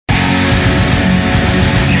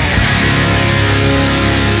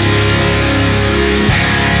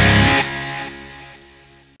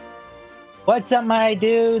What's up, my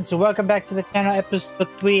dudes? Welcome back to the channel, episode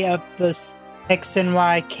 3 of this X and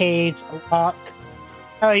Y Cagelocke.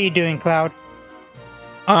 How are you doing, Cloud?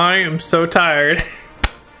 I am so tired.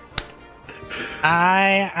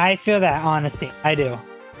 I feel that, honestly. I do.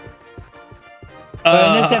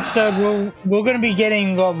 But in this episode, we're going to be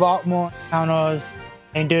getting a lot more encounters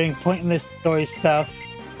and doing pointless story stuff.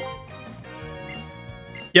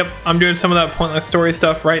 Yep, I'm doing some of that pointless story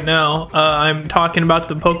stuff right now. I'm talking about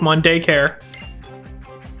the Pokemon daycare.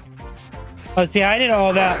 Oh, see, I did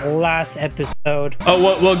all that last episode. Oh,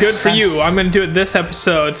 well, good for you. I'm going to do it this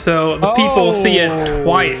episode, so the people will see it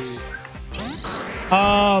twice.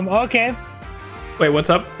 Okay. Wait, what's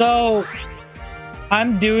up? So,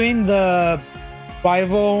 I'm doing the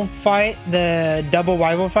rival fight, the double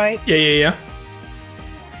rival fight. Yeah.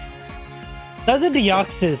 Those are the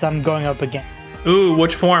Deoxys I'm going up against. Ooh,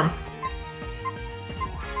 which form?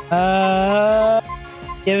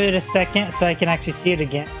 Give it a second so I can actually see it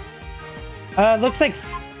again. Looks like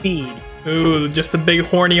speed. Ooh, just a big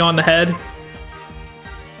horny on the head.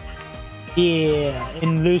 Yeah,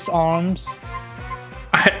 in loose arms.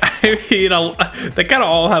 I mean, they kind of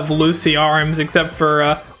all have loosey arms except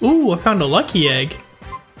for, ooh, I found a lucky egg.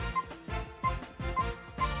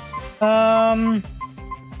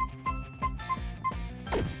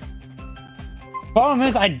 Problem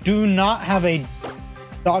is, I do not have a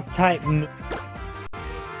dog type move.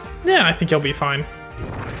 Yeah, I think you'll be fine.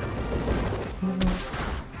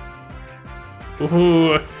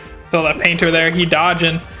 Ooh, so that painter there, he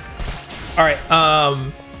dodging. All right,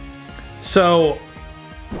 so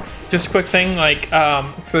just a quick thing, like,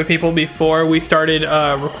 for the people before we started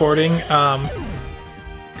recording,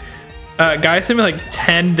 guys sent me like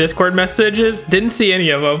 10 Discord messages, didn't see any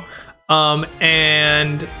of them,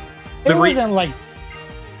 and it wasn't like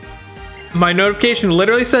my notification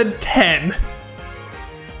literally said 10.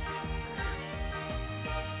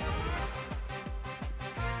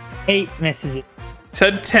 Eight messages.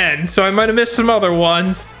 Said 10, so I might have missed some other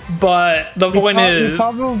ones, but the point is... You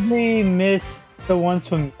probably missed the ones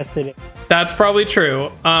from yesterday. That's probably true.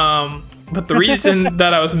 But the reason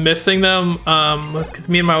that I was missing them was because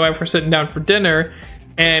me and my wife were sitting down for dinner,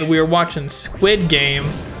 and we were watching Squid Game,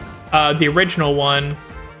 the original one,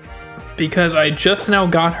 because I just now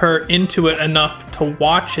got her into it enough to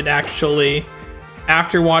watch it, actually,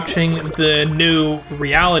 after watching the new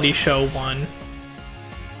reality show one.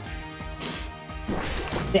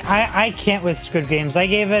 I can't with Squid Games. I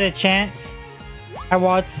gave it a chance. I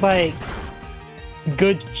watched like a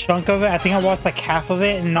good chunk of it. I think I watched like half of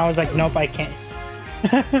it, and I was like, nope, I can't.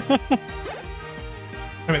 I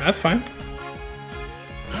mean, that's fine.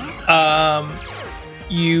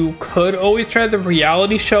 You could always try the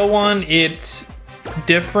reality show one. It's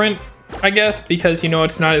different, I guess, because, you know,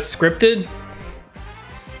 it's not as scripted.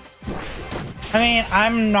 I mean,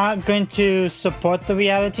 I'm not going to support the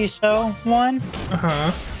reality show one.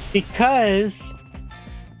 Because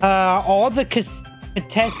all the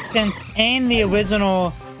contestants and the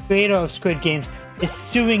original creator of Squid Games is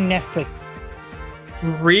suing Netflix.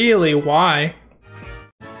 Really? Why?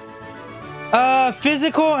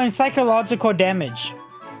 Physical and psychological damage.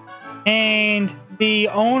 And the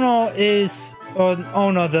owner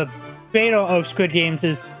the creator of Squid Games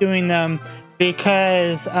is suing them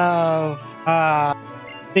because of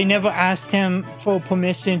they never asked him for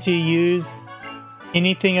permission to use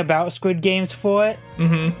anything about Squid Games for it.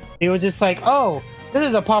 They were just like, oh, this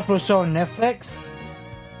is a popular show on Netflix.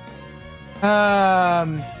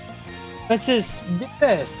 Let's just do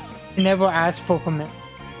this. They never asked for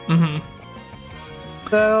permission.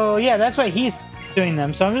 So yeah, that's why he's doing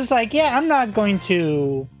them. So I'm just like, yeah, I'm not going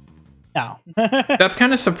to. No. That's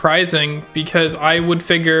kind of surprising, because I would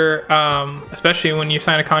figure, especially when you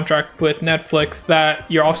sign a contract with Netflix,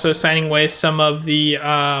 that you're also signing away some of the,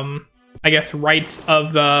 I guess, rights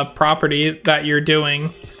of the property that you're doing.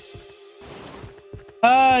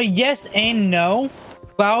 Yes and no.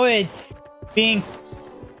 While it's being,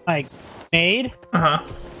 like, made,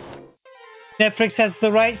 Netflix has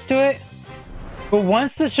the rights to it. But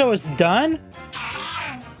once the show is done,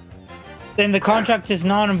 then the contract is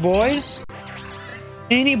null and void.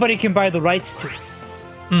 Anybody can buy the rights to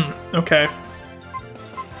it. Okay.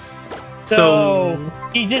 So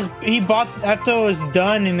he bought after it was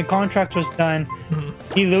done and the contract was done.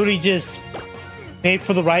 He literally just paid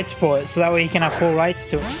for the rights for it, so that way he can have full rights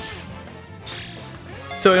to it.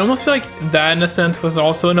 So I almost feel like that, in a sense, was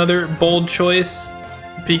also another bold choice,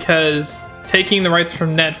 because taking the rights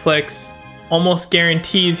from Netflix almost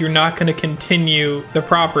guarantees you're not going to continue the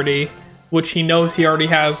property, which he knows he already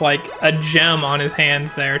has like a gem on his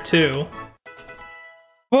hands there too.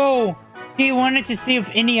 Well, he wanted to see if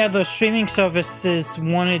any other streaming services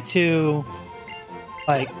wanted to,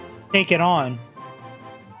 like, take it on.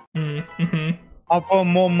 Mm-hmm. Offer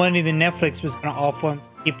more money than Netflix was going to offer him.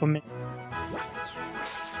 Keep him in.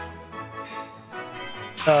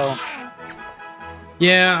 So...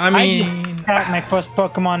 Yeah, I mean... I just got my first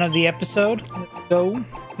Pokemon of the episode. Let's go.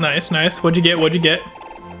 Nice, nice. What'd you get? What'd you get?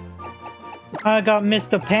 I got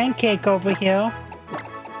Mr. Pancake over here.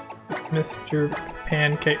 Mr.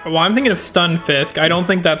 Pancake. Well, I'm thinking of Stunfisk. I don't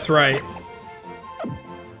think that's right.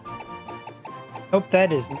 Nope,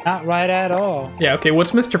 that is not right at all. Yeah, okay.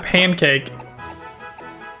 What's Mr. Pancake?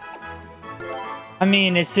 I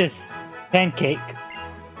mean, it's just Pancake.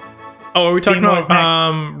 Oh, are we talking about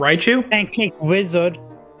Raichu? Pancake Wizard.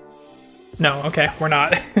 No, okay, we're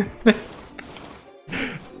not.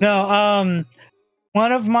 No,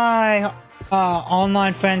 one of my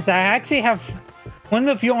online friends, I actually have one of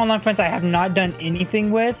the few online friends I have not done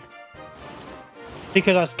anything with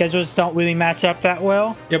because our schedules don't really match up that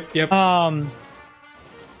well. Yep.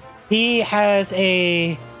 He has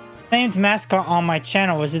a named mascot on my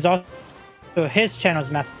channel, which is also his channel's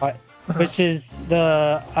mascot, which is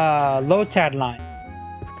the Lotad line.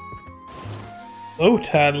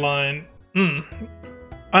 Lotad line.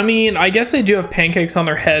 I mean, I guess they do have pancakes on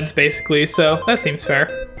their heads, basically, so that seems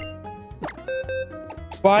fair.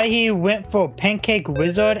 Why he went for Pancake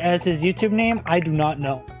Wizard as his YouTube name, I do not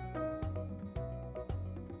know.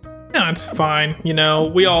 No, it's fine. You know,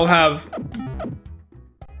 we all have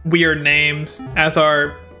weird names as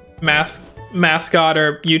our mascot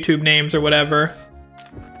or YouTube names or whatever.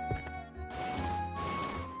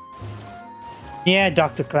 Yeah,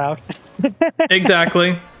 Dr. Cloud.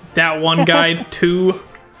 Exactly. That one guy, too.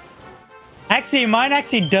 Actually, mine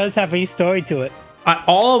actually does have a story to it.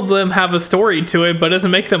 All of them have a story to it, but it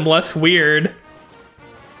doesn't make them less weird.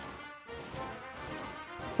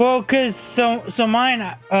 Well, cause so mine.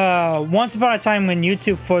 Once upon a time when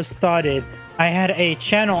YouTube first started, I had a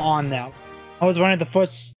channel on there. I was one of the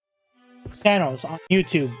first channels on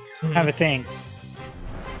YouTube, have a thing,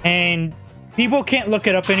 and people can't look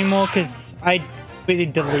it up anymore because I really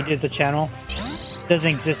deleted the channel. It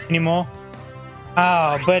doesn't exist anymore.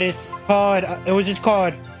 But it's called. It was just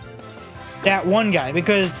called That One Guy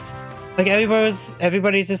because like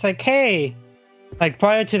everybody's just like, hey, like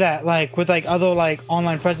prior to that, like with like other like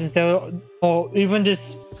online presence, or even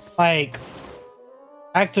just like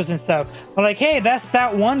actors and stuff are like, hey, that's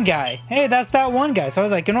that one guy. Hey, that's that one guy. So I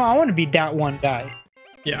was like, you know, I want to be that one guy.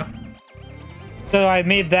 Yeah. So I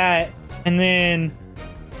made that, and then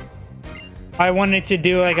I wanted to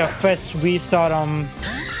do like a fresh restart on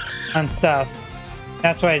stuff.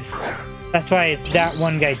 That's why it's that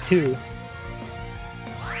one guy too,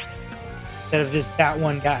 instead of just that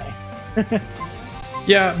one guy.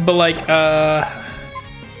 Yeah, but like,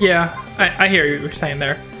 yeah, I hear what you're saying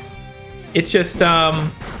there. It's just, none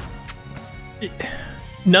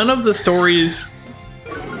of the stories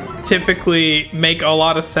typically make a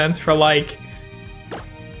lot of sense for like,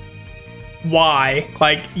 why?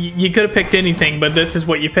 Like, you could have picked anything, but this is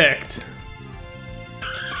what you picked.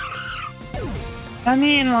 I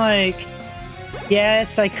mean, like,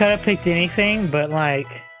 yes, I could have picked anything, but like,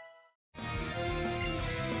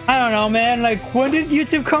 I don't know, man. Like, when did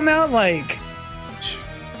YouTube come out? Like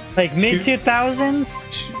mid 2000s?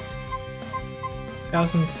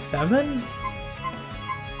 2007?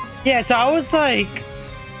 Yeah, so I was like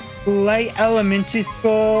late elementary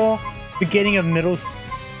school, beginning of middle school,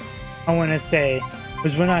 I want to say,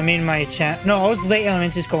 was when I made my channel. No, I was late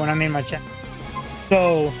elementary school when I made my channel.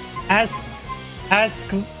 So, as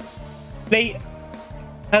late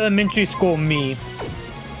elementary school me,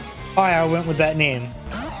 why I went with that name.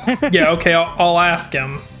 Yeah, okay, I'll ask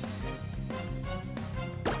him.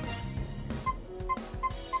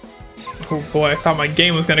 Oh boy, I thought my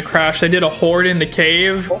game was gonna crash. I did a horde in the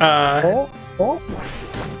cave. I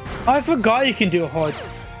forgot you can do a horde.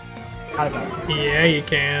 Yeah, you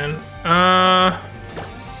can.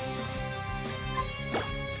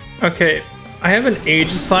 Okay, I have an age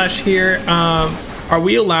slash here. Are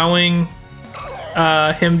we allowing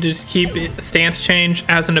him to just keep stance change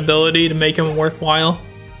as an ability to make him worthwhile?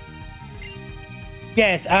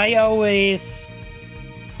 Yes, I always,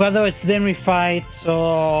 whether it's Limry fights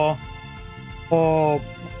or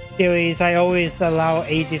series, I always allow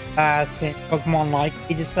Aegis Slash and Pokemon like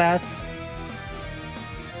Aegis Slash.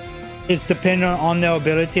 It's dependent on their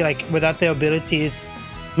ability. Like without their ability, it's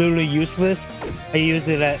literally useless. I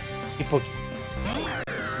usually let people.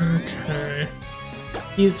 Okay.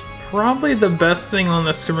 He's probably the best thing on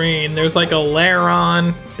the screen. There's like a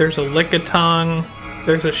Lairon, there's a Lickitung,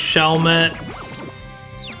 there's a Shelmet.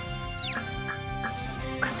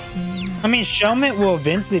 I mean, I mean, Shelmet will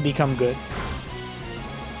eventually become good.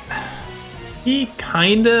 He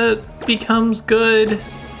kinda becomes good.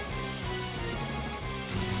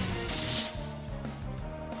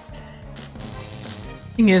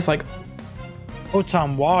 Thing is, like,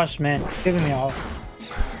 Photon Wash, man, giving me all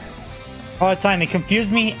the time. It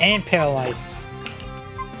confused me and paralyzed.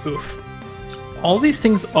 oof. All these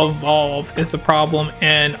things evolve is the problem,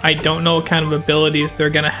 and I don't know what kind of abilities they're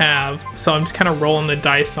gonna have, so I'm just kind of rolling the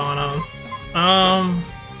dice on them.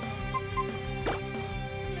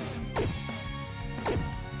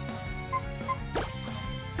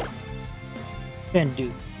 Can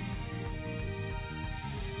do.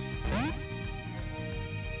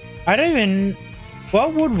 I don't even.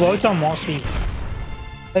 What would Rotom Wash be?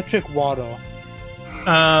 Electric Water.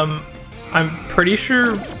 I'm pretty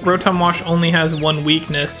sure Rotom Wash only has one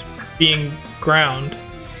weakness, being ground.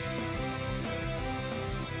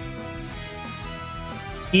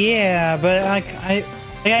 Yeah, but I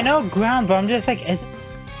know ground, but I'm just like, is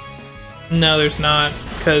No, there's not,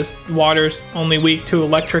 because water's only weak to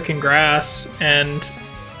electric and grass, and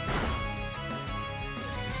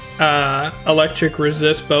electric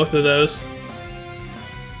resists both of those.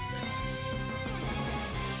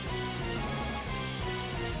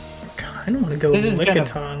 I don't want to go This is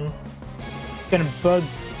Lickitung. gonna bug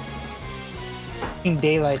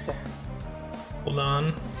daylights. Hold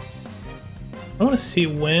on. I want to see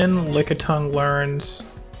when Lickitung learns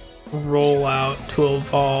Rollout to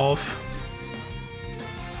evolve.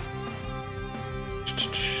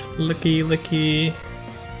 Licky, licky.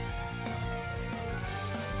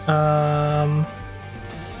 But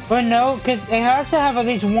no, because it has to have at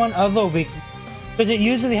least one other weak. Because it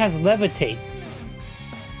usually has Levitate.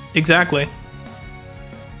 Exactly.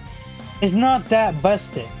 It's not that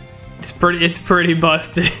busted. It's pretty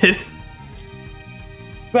busted.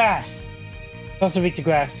 Grass. It's also weak to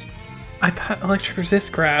grass. I thought electric resists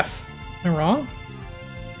grass. Am I wrong?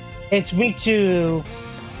 It's weak to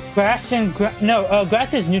grass and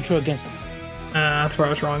grass is neutral against it. That's where I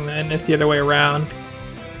was wrong then. It's the other way around.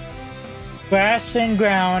 Grass and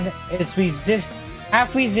ground is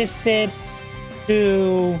half resisted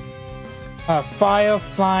to fire,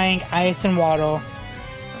 flying, ice, and water.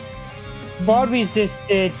 Broad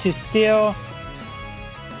resisted to steel.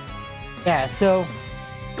 Yeah, so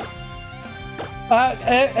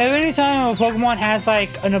every time a Pokemon has like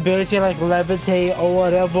an ability like levitate or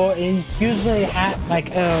whatever, it usually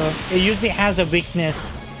has a weakness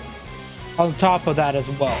on top of that as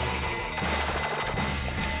well.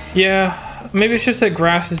 Yeah. Maybe it's just that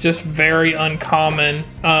grass is just very uncommon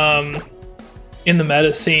in the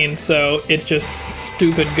meta scene, so it's just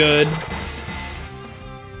stupid good.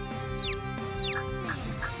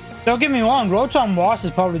 Don't get me wrong, Rotom Wash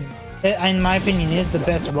is probably, in my opinion, is the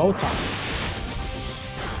best Rotom.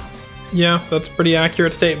 Yeah, that's a pretty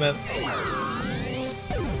accurate statement.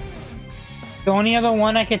 The only other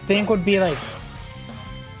one I could think would be like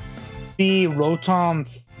Rotom,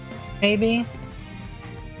 maybe.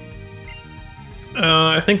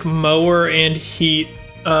 I think Mower and Heat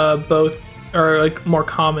both are like more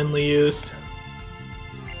commonly used.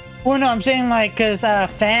 Well, no, I'm saying like because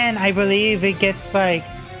Fan, I believe it gets like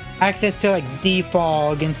access to like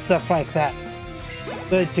defog and stuff like that.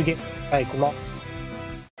 Good to get like locked.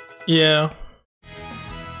 Yeah.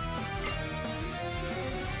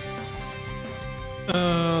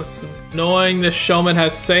 It's annoying. This Showman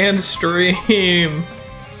has Sandstream.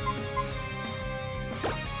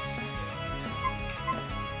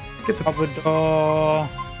 Let's get the Obador.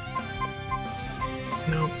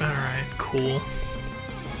 Nope. All right. Cool.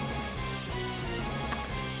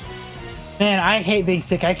 Man, I hate being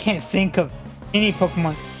sick. I can't think of any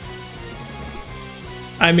Pokemon.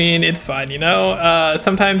 I mean, it's fine, you know?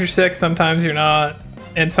 Sometimes you're sick, sometimes you're not.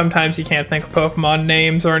 And sometimes you can't think of Pokemon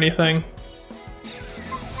names or anything.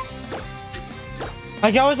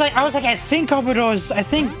 Like, I was like, I think I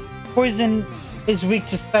think Poison is weak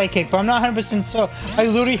to Psychic, but I'm not 100% sure. I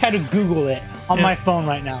literally had to Google it on my phone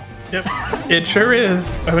right now. Yep. It sure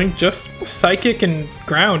is. I think just Psychic and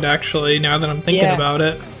Ground, actually, now that I'm thinking about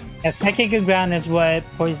it. Yeah, Psychic and Ground is what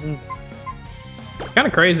Poison's. Kind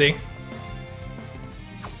of crazy.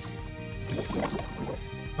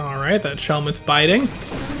 Alright, that Shelmet's biting.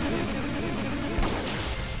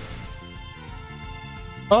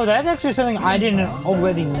 Oh, that's actually something I didn't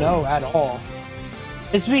already know at all.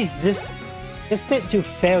 It's resistant to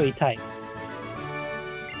Fairy type.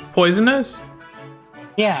 Poisonous?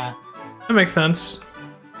 Yeah. That makes sense.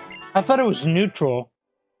 I thought it was neutral.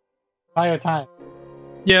 Entire time.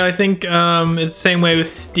 Yeah, I think it's the same way with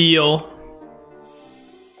Steel.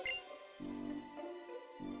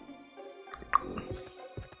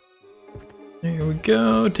 There we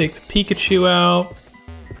go. Take the Pikachu out.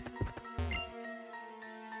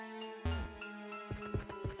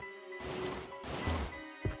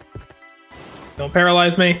 Don't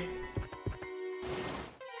paralyze me.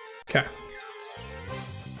 Okay.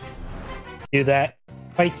 Do that.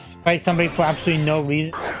 Fight somebody for absolutely no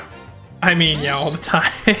reason. I mean, yeah, all the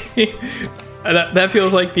time. that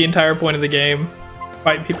feels like the entire point of the game.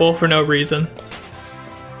 Fight people for no reason.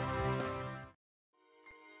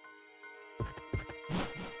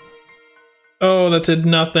 Oh, that did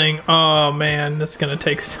nothing. Oh man, this is gonna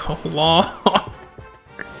take so long.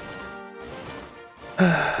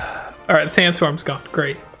 Alright, Sandstorm's gone.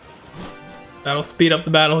 Great. That'll speed up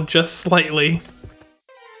the battle just slightly.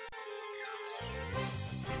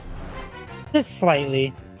 Just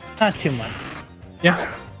slightly. Not too much.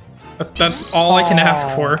 Yeah. That's all I can ask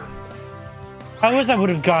for. I wish I would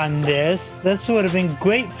have gotten this. This would have been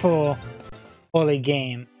great for the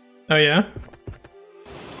game. Oh yeah?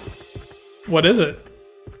 What is it?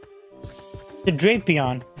 The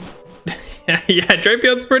Drapion. Yeah,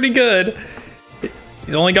 Drapion's pretty good.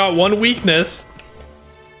 He's only got one weakness.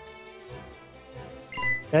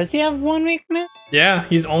 Does he have one weakness? Yeah,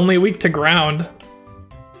 he's only weak to ground.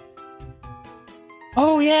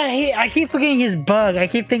 Oh yeah, I keep forgetting his bug. I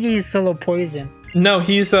keep thinking he's solo poison. No,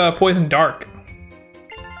 he's poison dark.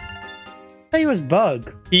 I thought he was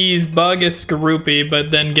bug. He's bug is Skorupi, but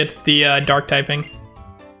then gets the dark typing.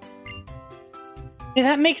 Yeah,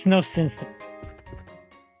 that makes no sense to me.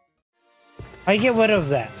 I get rid of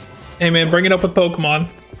that. Hey man, bring it up with Pokemon.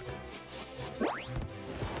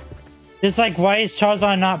 It's like, why is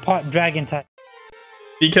Charizard not pot dragon type?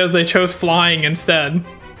 Because they chose flying instead.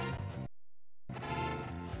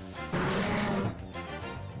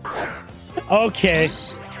 Okay.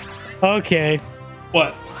 Okay.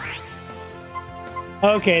 What?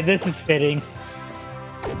 Okay, this is fitting.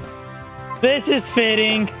 This is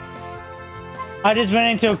fitting. I just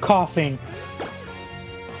went into a coughing.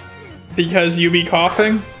 Because you be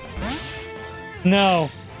coughing? No.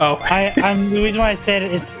 Oh. The reason why I said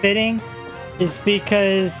it's fitting is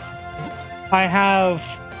because I have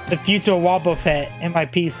the future Wobbuffet in my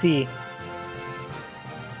PC.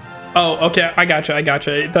 Oh, okay. I gotcha.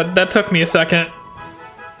 That took me a second.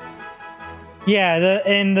 Yeah,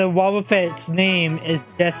 the Wobbuffet's name is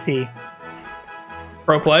Jesse.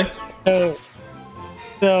 Pro play? So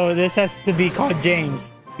this has to be called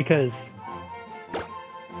James because.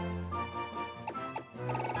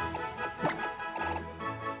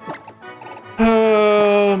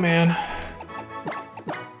 Oh man.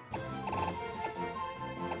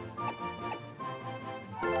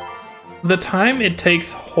 The time it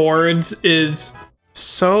takes hordes is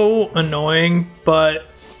so annoying, but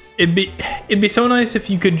it'd be so nice if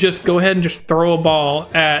you could just go ahead and just throw a ball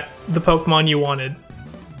at the Pokemon you wanted.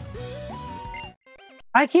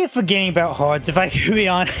 I keep forgetting about hordes, if I can be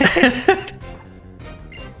honest.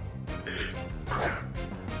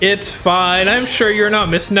 It's fine. I'm sure you're not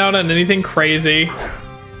missing out on anything crazy.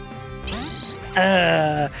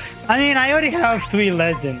 I mean, I already have 3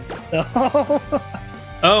 legends, so.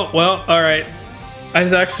 Oh, well, alright. I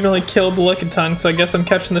just accidentally killed the Lickitung, so I guess I'm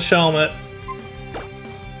catching the Shelmet.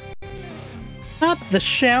 Not the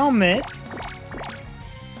Shelmet.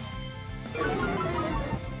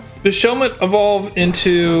 Does Shelmet evolve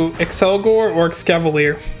into Excelgor or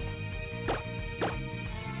Excavalier?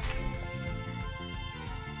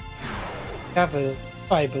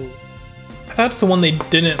 I believe. That's the one they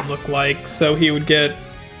didn't look like, so he would get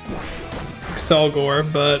Excelgor,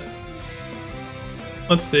 but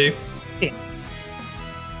let's see. Yeah.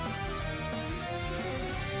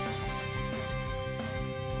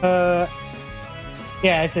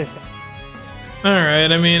 Yeah, it's just.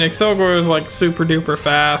 Alright, I mean, Excelgor is like super duper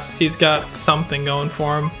fast. He's got something going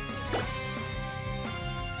for him.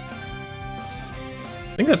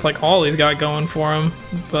 I think that's like all he's got going for him,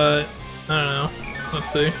 but I don't know. Let's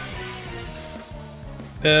see.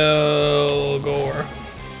 Elgor.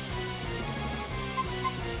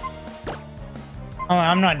 Oh,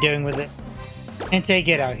 I'm not dealing with it. And take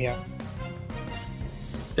it out here.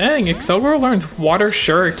 Dang, Excelgor learns Water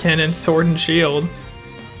Shuriken and Sword and Shield.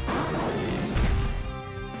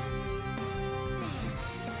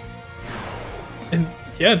 And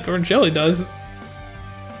yeah, Sword and Shield he does.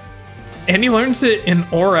 And he learns it in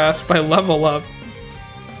Oras by level up.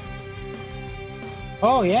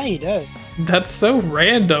 Oh yeah, he does. That's so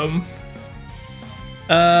random.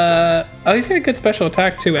 Oh, he's got a good special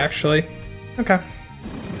attack too, actually. Okay.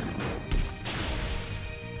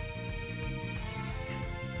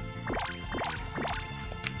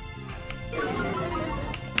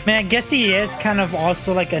 Man, I guess he is kind of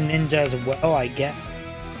also like a ninja as well, I guess.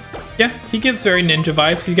 Yeah, he gives very ninja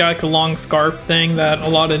vibes. He's got like a long scarf thing that a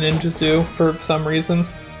lot of ninjas do for some reason.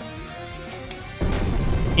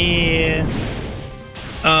 Yeah.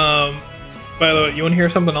 By the way, you want to hear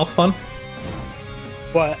something else fun?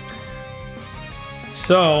 What?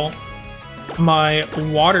 So, my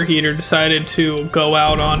water heater decided to go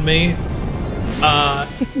out on me.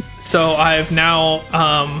 So I've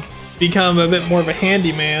now become a bit more of a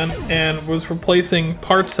handyman and was replacing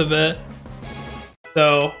parts of it.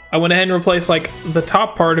 So I went ahead and replaced like the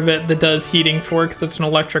top part of it that does heating for it because it's an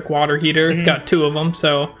electric water heater. It's got 2 of them,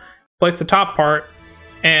 so replaced the top part,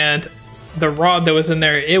 and the rod that was in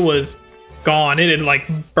there, it was gone. It had like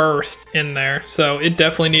burst in there, so it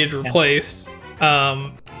definitely needed replaced.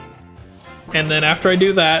 And then after I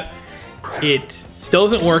do that, it still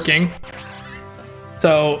isn't working.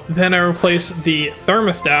 So then I replaced the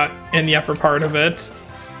thermostat in the upper part of it,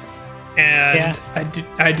 and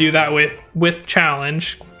I do that with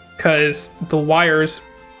challenge because the wires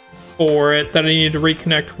for it that I needed to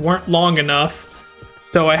reconnect weren't long enough.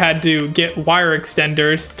 So I had to get wire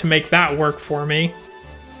extenders to make that work for me.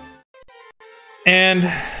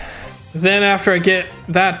 And then after I get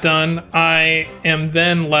that done, I am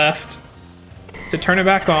then left to turn it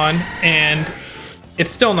back on, and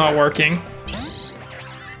it's still not working.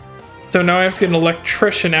 So now I have to get an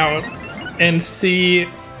electrician out and see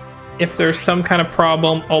if there's some kind of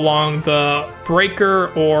problem along the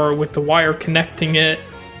breaker or with the wire connecting it.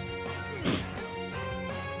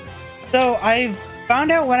 So I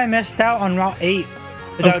found out when I missed out on Route 8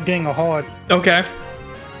 without doing a horde. Okay.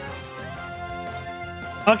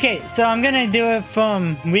 Okay, so I'm gonna do it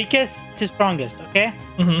from weakest to strongest, okay?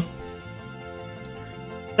 Mm-hmm.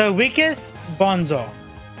 So weakest, Bonzo.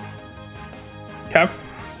 Okay.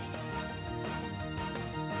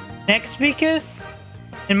 Next weakest,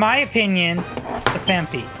 in my opinion, the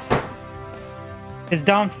Fampi. Because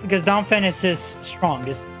Donphan is just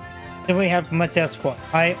strongest. Then we have Mateus Foot,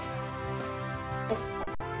 right?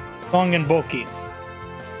 Long and bulky.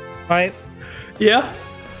 Right? Yeah.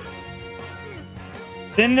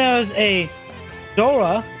 Then there's a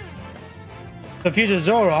Zora, the future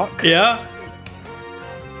Zorok. Yeah.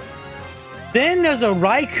 Then there's a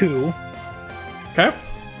Raikou. Okay.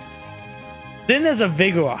 Then there's a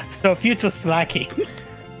Vigoroth, so future Slacky.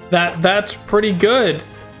 That's pretty good.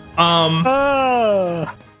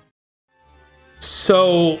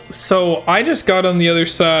 So I just got on the other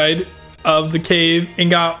side of the cave and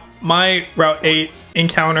got my Route 8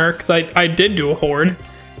 encounter because I did do a horde.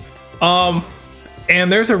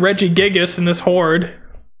 And there's a Regigigas in this horde.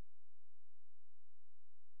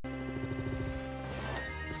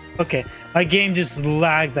 Okay, my game just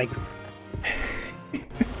lags like.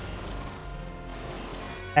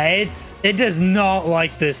 It does not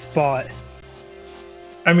like this spot.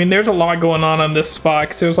 I mean, there's a lot going on this spot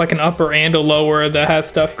because there's like an upper and a lower that has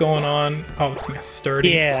stuff going on. Oh, this thing is sturdy.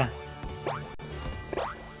 Yeah.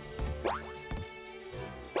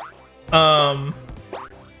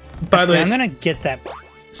 By the way, I'm gonna get that.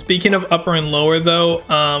 Speaking of upper and lower, though,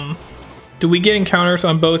 do we get encounters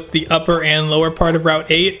on both the upper and lower part of Route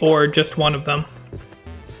 8, or just one of them?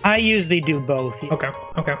 I usually do both. Okay.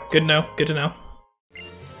 Okay. Good to know. Good to know.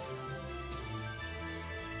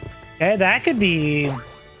 Okay, that could be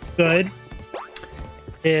good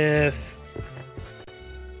if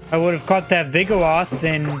I would have caught that Vigoroth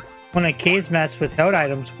and won a cagematch with held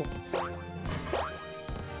items for.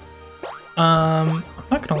 I'm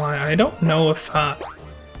not gonna lie, I don't know if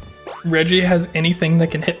Reggie has anything that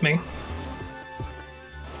can hit me.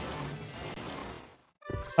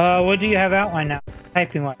 What do you have outlined now?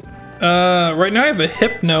 Typing one. Right now I have a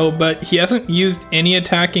Hypno, but he hasn't used any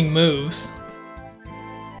attacking moves.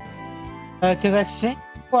 Because I think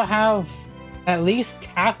we'll have at least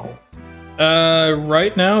Tackle.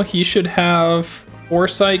 Right now he should have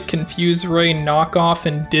Foresight, Confuse Ray, Knockoff,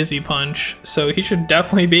 and Dizzy Punch, so he should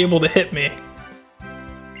definitely be able to hit me.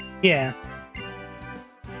 Yeah.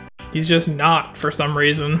 He's just not for some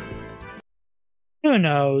reason. Who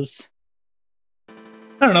knows?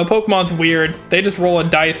 I don't know, Pokemon's weird. They just roll a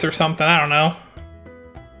dice or something, I don't know.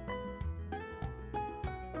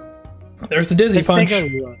 There's the Dizzy Punch.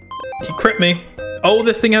 He crit me. Oh,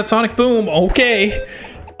 this thing has Sonic Boom. Okay.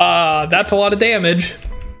 That's a lot of damage.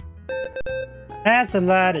 That's a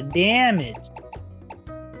lot of damage.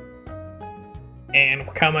 And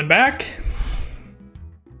we're coming back.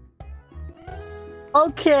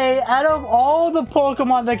 Okay, out of all the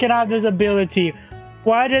Pokemon that can have this ability,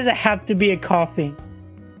 why does it have to be a coughing?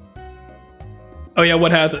 Oh yeah,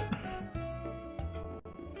 what has it?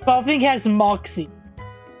 Coughing has Moxie.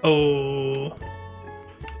 Oh.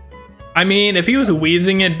 I mean, if he was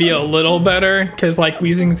Weezing, it'd be a little better, because, like,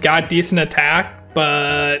 Weezing's got decent attack,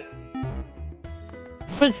 but...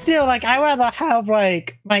 But still, like, I'd rather have,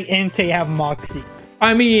 like, my Entei have Moxie.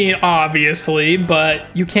 I mean, obviously, but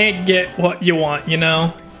you can't get what you want, you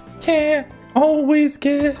know? Can't always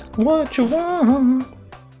get what you want.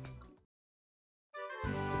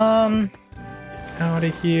 Out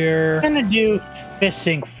of here. I'm gonna do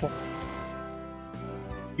fishing for.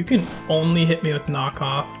 You can only hit me with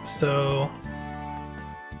knockoff, so...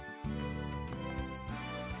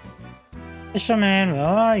 Fisherman, where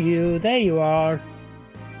are you? There you are.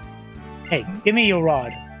 Hey, give me your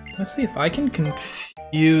rod. Let's see if I can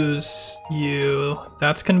confuse you.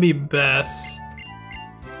 That's gonna be best.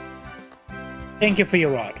 Thank you for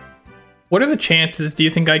your rod. What are the chances do you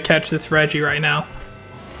think I catch this Reggie right now?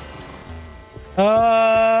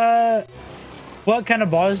 What kind of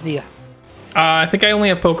balls do you have? I think I only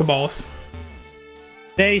have Pokeballs.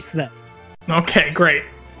 Base them. Okay, great.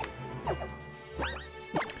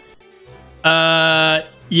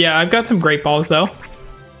 Yeah, I've got some great balls though.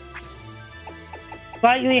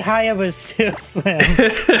 Slightly higher but still slim.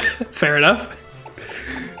 Fair enough.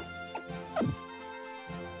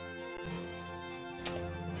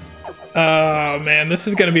 Oh man, this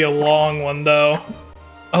is gonna be a long one though.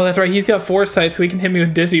 Oh, that's right, he's got foresight, so he can hit me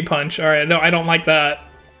with Dizzy Punch. Alright, no, I don't like that.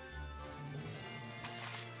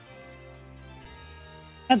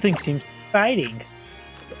 Nothing seems exciting.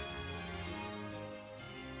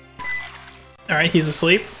 Alright, he's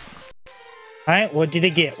asleep. Alright, what did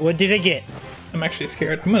it get? What did it get? I'm actually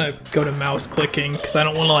scared. I'm gonna go to mouse clicking because I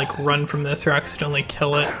don't want to like run from this or accidentally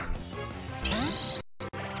kill it.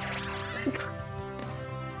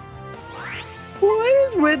 What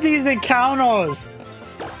is with these encounters?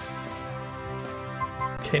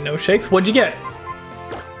 Okay, no shakes. What'd you get?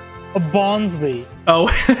 A Bonsley. Oh.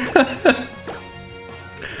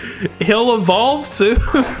 He'll evolve soon.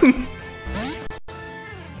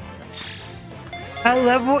 At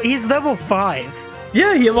level, he's level 5.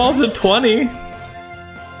 Yeah, he evolves at 20.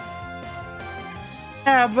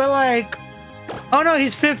 Yeah, but like, oh no,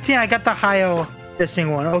 he's 15. I got the higher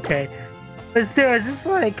fishing one. Okay, but still, it's just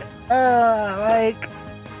like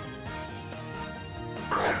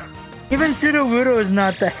even Sudowoodo is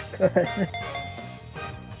not that good.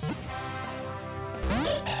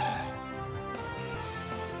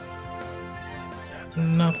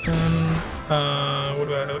 Nothing. What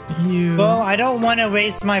about you? Well, I don't want to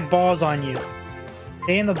waste my balls on you.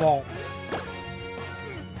 Stay in the ball.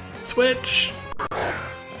 Switch.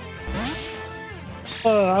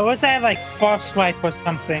 I wish I had like Frost Swipe or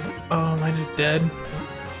something. Oh, am I just dead?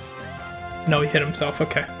 No, he hit himself.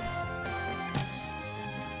 Okay.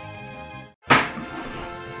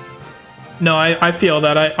 No, I feel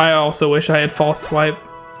that. I also wish I had False Swipe.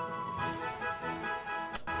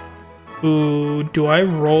 Ooh, do I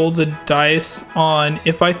roll the dice on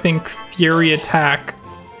if I think Fury Attack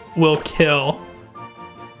will kill?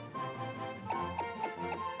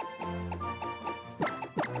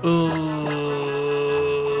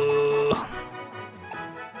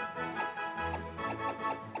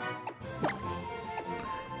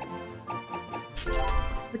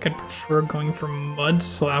 I could prefer going for Mud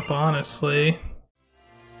Slap, honestly.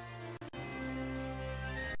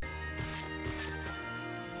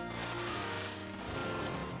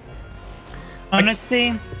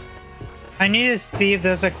 Honestly, I need to see if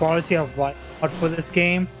there's a quality of life mod for this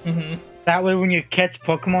game. That way, when you catch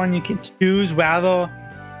Pokemon, you can choose whether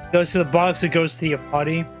it goes to the box or goes to your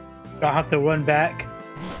party. You don't have to run back.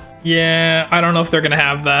 Yeah, I don't know if they're gonna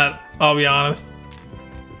have that. I'll be honest.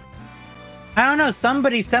 I don't know.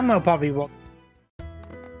 Somebody somewhere probably will.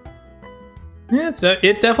 Yeah, it's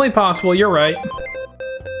definitely possible. You're right.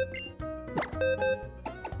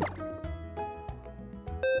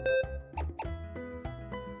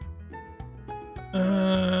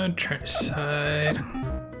 Try to decide.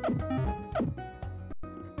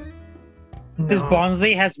 This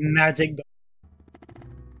Bonsley has magic.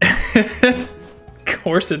 Of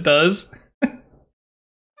course it does.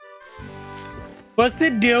 What's the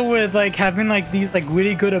deal with like having like these like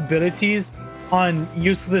really good abilities on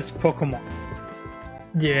useless Pokemon?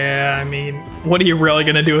 Yeah, I mean, what are you really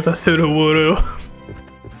gonna do with a Sudowoodo? I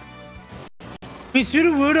mean,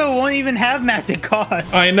 Sudowoodo won't even have magic card.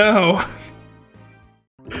 I know.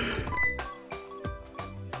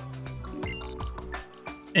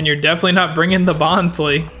 And you're definitely not bringing the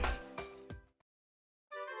Bonsley.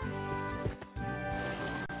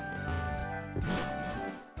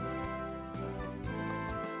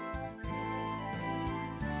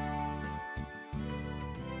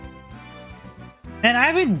 Man, I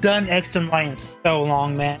haven't done X and Y in so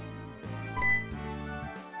long, man.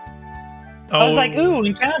 I was like, ooh,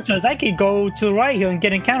 encounters. I could go to the right here and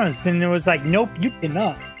get encounters. Then it was like, nope, you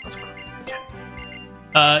cannot.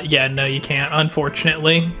 Yeah, no, you can't,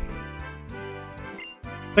 unfortunately.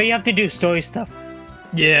 But you have to do story stuff.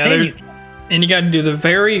 Yeah, and you got to do the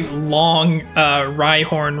very long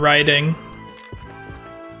Rhyhorn riding.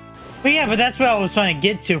 But yeah, but that's what I was trying to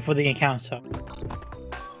get to for the encounter.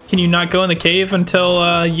 Can you not go in the cave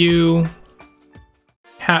until you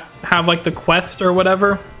have like the quest or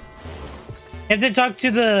whatever? You have to talk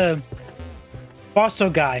to the Fossil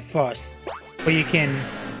guy first, where you can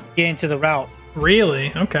get into the route.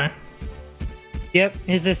 Really? Okay. Yep,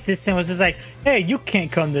 his assistant was just like, hey, you can't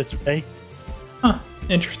come this way. Huh,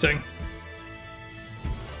 interesting.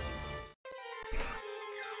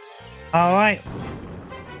 Alright.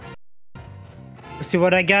 Let's see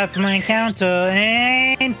what I got for my encounter,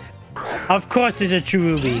 and of course it's a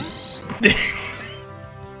true ruby.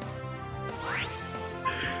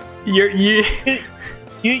 You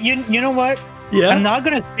know what? Yeah. I'm not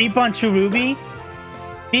gonna sleep on Cherubi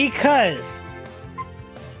because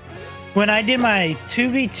when I did my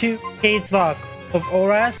 2v2 Cagelocke of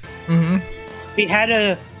Oras, we had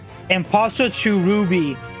a imposter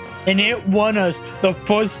Cherubi, and it won us the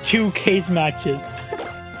first 2 case matches.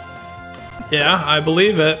 Yeah, I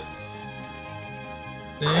believe it.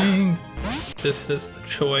 Dang. This is the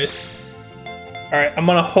choice. Alright, I'm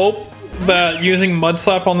gonna hope that using Mud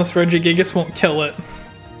Slap on this Regigigas won't kill it.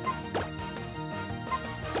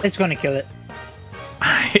 It's gonna kill it.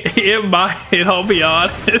 It might, I'll be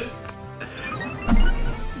honest.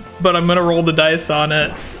 But I'm gonna roll the dice on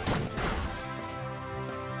it.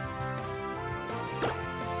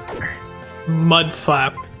 Mud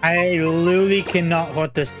Slap. I literally cannot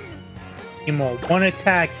hurt this anymore. One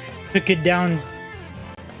attack took it down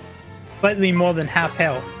slightly more than half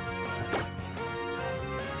health.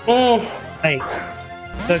 Oh, Like,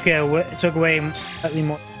 took away slightly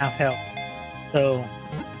more than half health. So,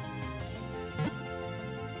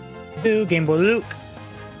 2 Game Boy Luke.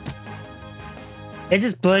 It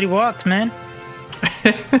just bloody works, man.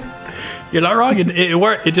 you're not wrong. It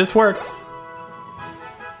works. It just works.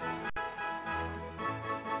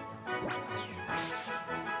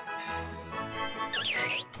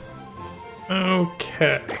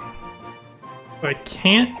 Okay. So I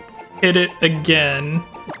can't hit it again.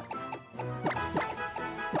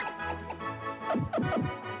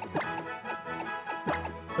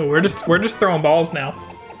 So we're just throwing balls now.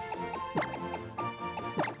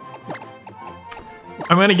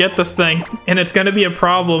 I'm gonna get this thing, and it's gonna be a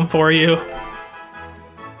problem for you.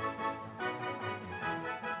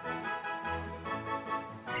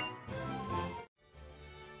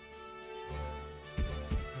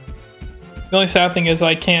 The only sad thing is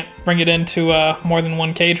I can't bring it into more than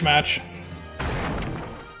 1 cage match.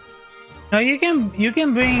 No, you can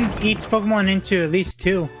bring each Pokemon into at least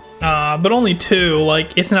 2. But only 2.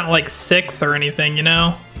 Like, it's not like 6 or anything, you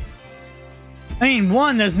know? I mean,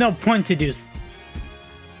 1, there's no point to do.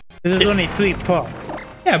 There's only 3 perks.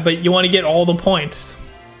 Yeah, but you want to get all the points.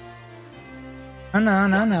 Oh,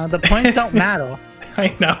 no. The points don't matter.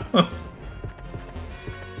 I know.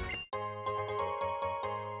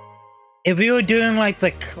 If we were doing like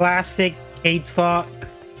the classic Cagelocke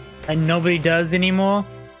that nobody does anymore,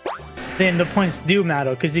 then the points do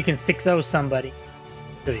matter because you can 6-0 somebody.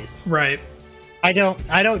 Please. Right. I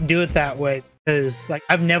don't do it that way because like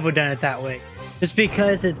I've never done it that way. Just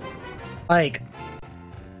because it's like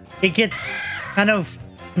it gets kind of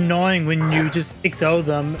annoying when you just 6-0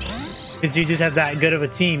 them because you just have that good of a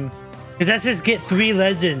team. Because that's just get 3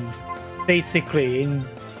 legends basically, and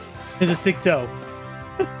it's a 6-0.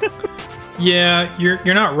 Yeah,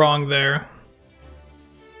 you're not wrong there.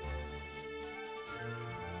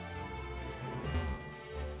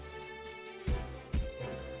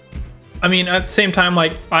 I mean, at the same time,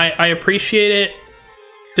 like, I appreciate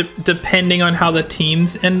it depending on how the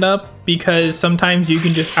teams end up, because sometimes you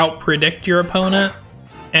can just out-predict your opponent,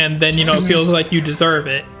 and then, you know, it feels like you deserve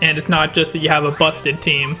it, and it's not just that you have a busted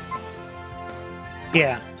team.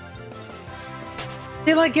 Yeah.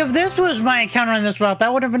 See, like, if this was my encounter on this route,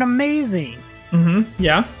 that would have been amazing.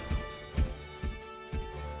 Yeah.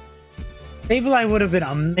 Sableye would have been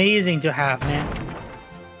amazing to have, man.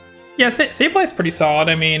 Yeah, Sableye's pretty solid.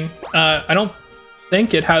 I mean, I don't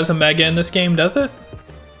think it has a Mega in this game, does it?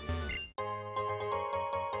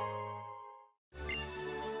 I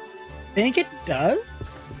think it does.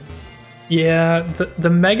 Yeah, the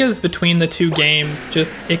Megas between the 2 games,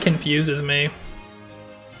 just, it confuses me.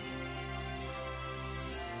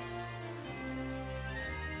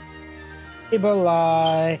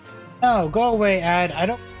 Sableye. No, go away, Ad. I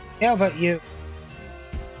don't care about you.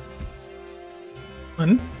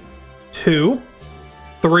 1, 2,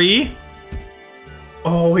 3.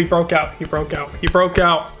 Oh, he broke out. He broke out. He broke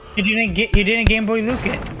out. You didn't Game Boy Luke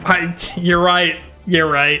it. You're right.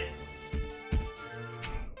 You're right.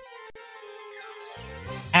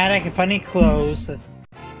 Attic funny clothes.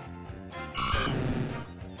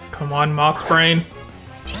 Come on, Moss Brain.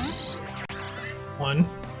 1.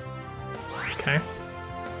 Okay.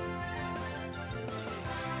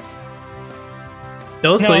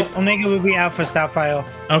 Still asleep. No, Omega will be out for Sapphire.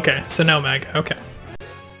 Okay, so no Meg. Okay.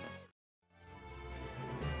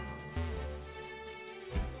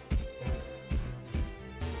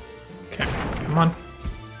 Okay, come on.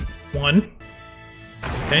 1.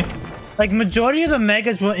 Okay. Like, majority of the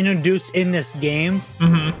Megas were introduced in this game.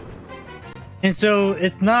 Mm-hmm. And so,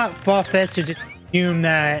 it's not far-fetched to just assume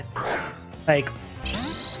that, like,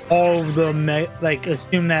 all the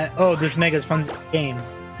assume that, oh, this Mega's from the game.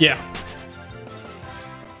 Yeah.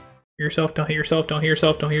 Yourself, don't hit yourself, don't hit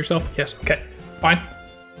yourself, don't hit yourself. Yes, okay. It's fine.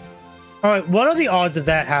 Alright, what are the odds of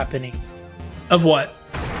that happening? Of what?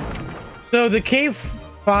 So, the cave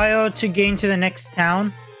file to gain to the next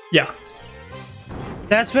town? Yeah.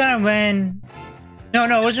 That's when I went... No,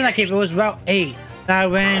 it wasn't that cave. It was Route 8. I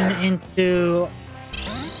went into...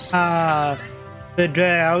 the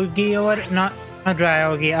Dryaogi or what? Not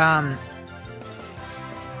Dryaogi,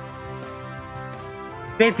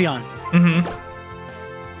 Drapion. Mm-hmm.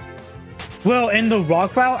 Well, in the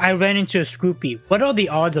rock route, I ran into a Scroopy. What are the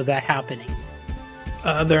odds of that happening?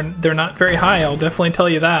 They're not very high, I'll definitely tell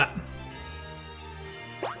you that.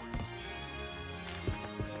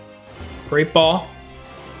 Great ball.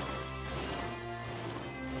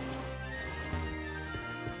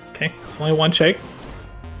 Okay, it's only 1 shake.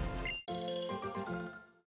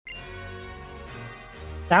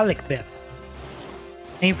 Salic Bip.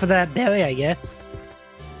 Aim for that berry, I guess.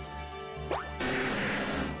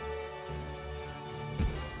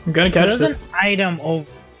 I'm gonna catch There's this. an item over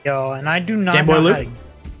here, and I do not Game Boy know Luke?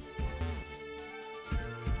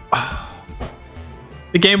 how to...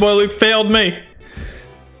 The Game Boy Luke failed me.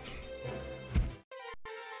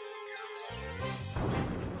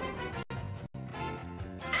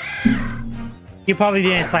 You probably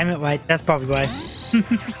didn't time it right. That's probably why.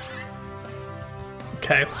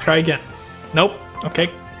 Okay, let's try again. Nope. Okay.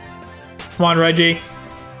 Come on, Reggie.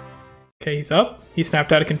 Okay, he's up. He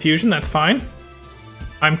snapped out of confusion. That's fine.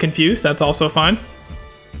 I'm confused. That's also fine.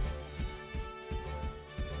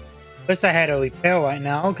 Wish I had a repair right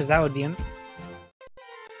now, because that would be...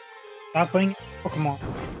 Stop playing Pokemon.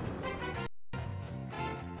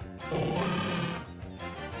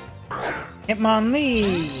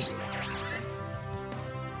 Hitmonlee!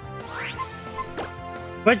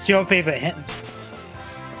 What's your favorite hit?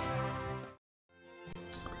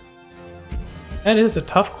 That is a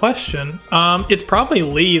tough question. It's probably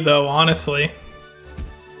Lee, though, honestly.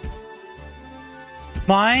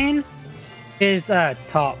 Mine is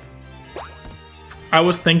top. I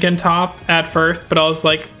was thinking top at first, but I was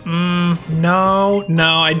like, no,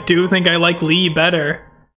 I do think I like Lee better.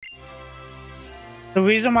 The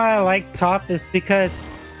reason why I like top is because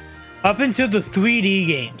up until the 3D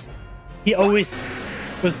games, he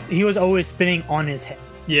was always spinning on his head.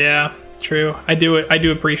 Yeah, true. I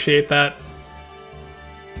do appreciate that.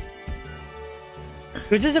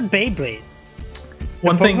 Which is a Beyblade.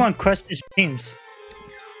 One thing. Pokemon crushed his dreams.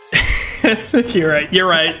 You're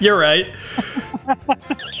right.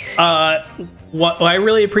 What I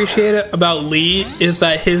really appreciate about Lee is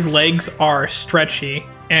that his legs are stretchy,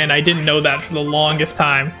 and I didn't know that for the longest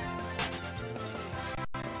time.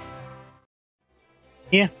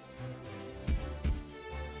 Yeah.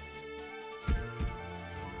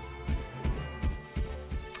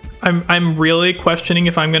 I'm really questioning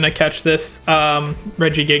if I'm gonna catch this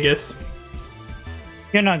Regigigas.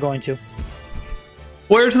 You're not going to.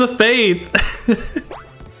 Where's the faith?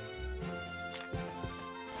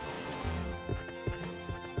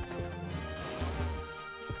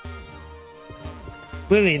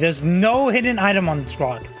 Really, there's no hidden item on this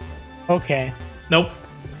rock. Okay. Nope.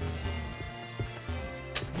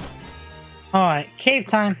 Alright, cave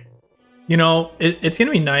time. You know, it's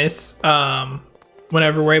gonna be nice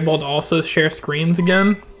whenever we're able to also share screens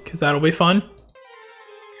again, because that'll be fun.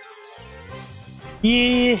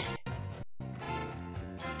 Yeah.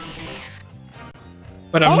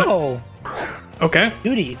 But I'm not... Okay.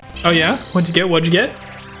 Duty. Oh yeah? What'd you get?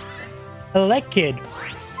 Elekid.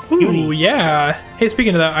 Ooh, yeah. Hey,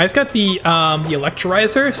 speaking of that, I just got the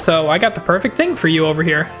electrolyzer, so I got the perfect thing for you over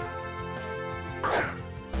here.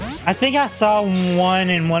 I think I saw one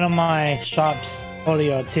in one of my shops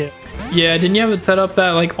earlier too. Yeah, didn't you have it set up that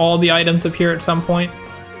like all the items appear at some point?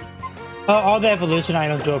 All the evolution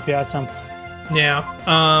items will appear at some.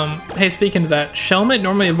 Yeah. Hey, speaking of that, Shelmet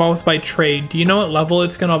normally evolves by trade. Do you know what level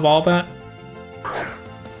it's gonna evolve at?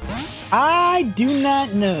 I do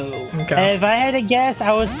not know. Okay. If I had to guess,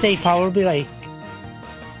 I would say probably like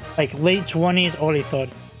late 20s, early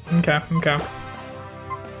 30s. Okay. Okay.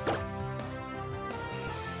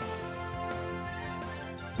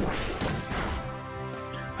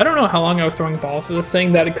 I don't know how long I was throwing balls to this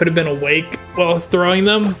thing that it could have been awake while I was throwing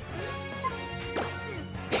them.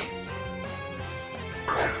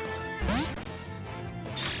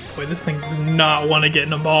 Boy, this thing does not want to get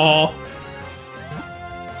in a ball.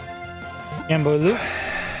 Gamble.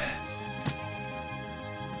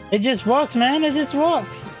 It just walks, man. It just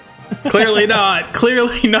walks. Clearly not.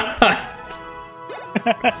 Clearly not.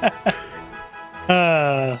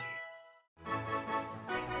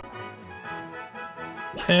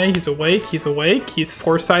 Okay, he's awake. He's awake. He's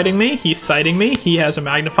foresighting me. He's sighting me. He has a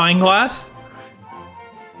magnifying glass.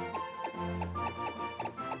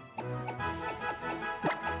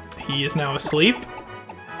 He is now asleep.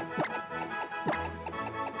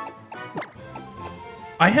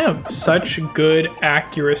 I have such good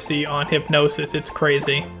accuracy on hypnosis. It's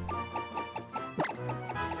crazy.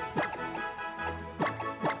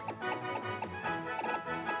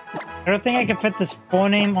 I don't think I can fit this full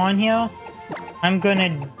name on here. I'm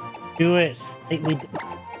gonna do it slightly.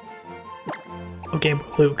 Okay,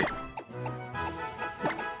 Luke.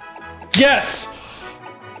 Yes!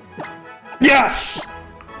 Yes!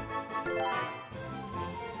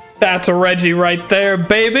 That's a Reggie right there,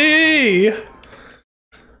 baby!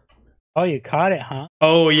 Oh, you caught it, huh?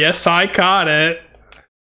 Oh, yes, I caught it.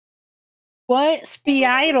 What?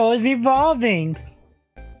 Speidol is evolving.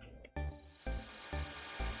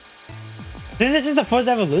 Then this is the first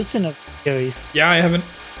evolution of the series. Yeah, I haven't.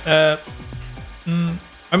 I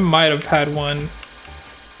might have had one.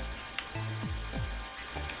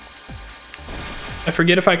 I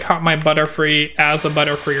forget if I caught my Butterfree as a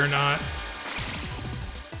Butterfree or not.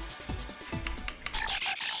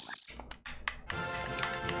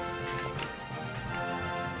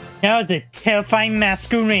 Now it's a terrifying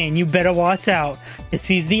masquerade. You better watch out.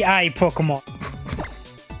 This is the eye Pokemon.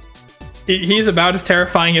 He's about as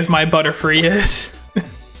terrifying as my Butterfree is.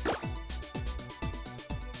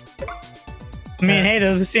 I mean, hey,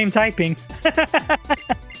 they're the same typing.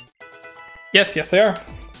 Yes, yes, they are.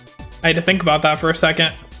 I had to think about that for a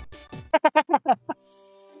second.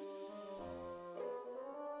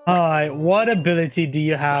 Alright, what ability do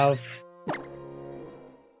you have?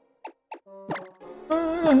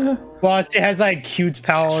 Well, it has like huge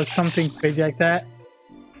power or something crazy like that.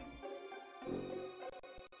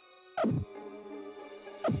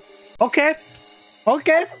 Okay.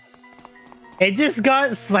 Okay. It just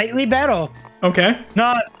got slightly better. Okay.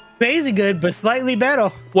 Not crazy good, but slightly better.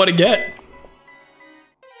 What'd it get?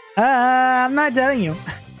 I'm not telling you.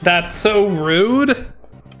 That's so rude.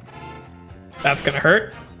 That's gonna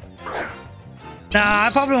hurt. Nah, I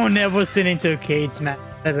probably will never send into a cage, man.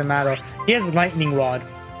 Doesn't matter. He has lightning rod.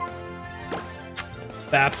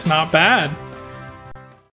 That's not bad.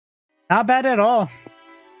 Not bad at all.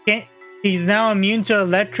 He's now immune to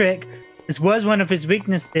electric. This was one of his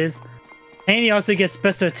weaknesses. And he also gets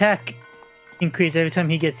special attack increase every time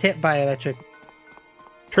he gets hit by electric.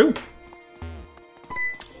 True.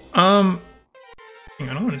 Hang on,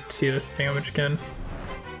 I want to see this damage again.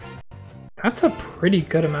 That's a pretty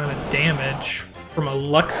good amount of damage from a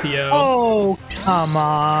Luxio. Oh, come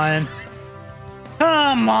on.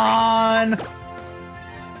 Come on.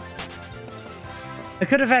 I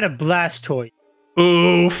could have had a Blastoise.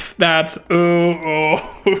 Oof, that's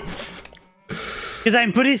oof. Because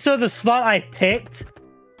I'm pretty sure the slot I picked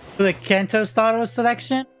for the Kanto starter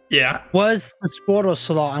selection Yeah. was the Squirtle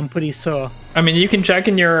slot, I'm pretty sure. I mean, you can check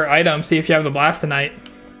in your item, see if you have the Blastonite.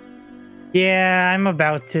 Yeah, I'm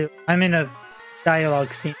about to. I'm in a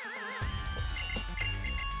dialogue scene.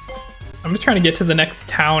 I'm just trying to get to the next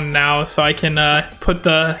town now so I can put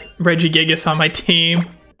the Regigigas on my team.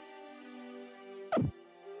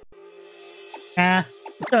 Nah,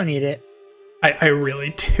 don't need it. I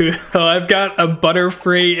really do, though. I've got a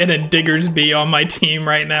Butterfree and a Diggersby on my team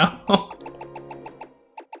right now.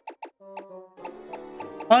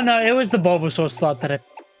 Oh no, it was the Bulbasaur slot that I...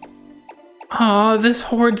 Aw, this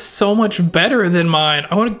horde's so much better than mine.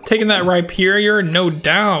 I would have taken that Rhyperior, no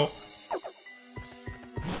doubt.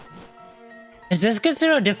 Is this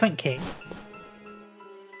considered a different cake?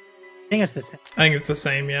 I think it's the same. I think it's the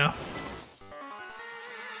same, yeah.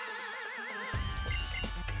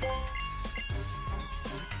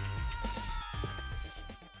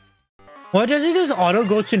 What, does it just auto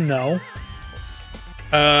go to no?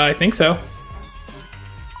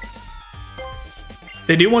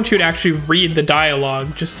 They do want you to actually read the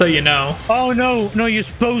dialogue, just so you know. Oh, no, you're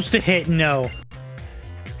supposed to hit no.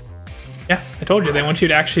 Yeah, I told you, they want you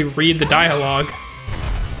to actually read the dialogue.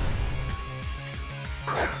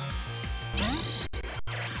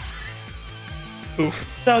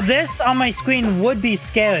 Oof. So this on my screen would be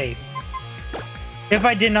scary if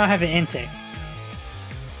I did not have an intake.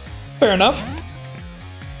 Fair enough.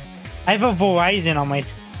 I have a Verizon on my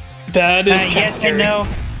screen. That is yes, scary.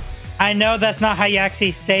 I know that's not how you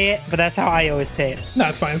actually say it, but that's how I always say it. No,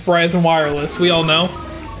 it's fine. It's Verizon Wireless. We all know.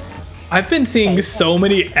 I've been seeing so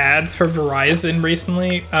many ads for Verizon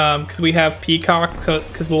recently because we have Peacock,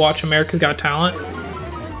 because we'll watch America's Got Talent.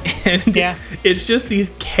 And yeah, it's just these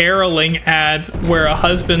caroling ads where a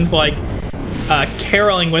husband's like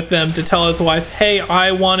caroling with them to tell his wife, hey,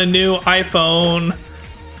 I want a new iPhone.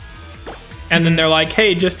 And then they're like,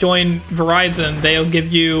 hey, just join Verizon. They'll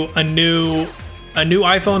give you a new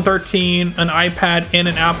iPhone 13, an iPad, and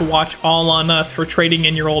an Apple Watch all on us for trading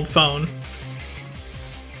in your old phone.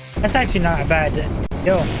 That's actually not a bad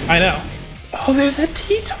deal. I know. Oh, there's a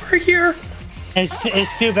T-Tar here.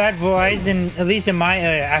 It's too bad Verizon, at least in my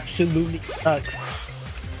area, absolutely sucks.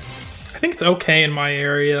 I think it's okay in my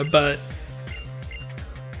area, but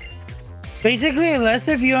basically, unless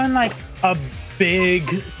if you're in like a big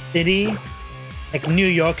city, like New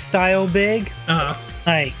York style big,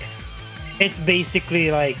 like it's basically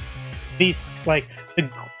like these, like the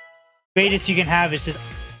greatest you can have is just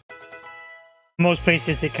most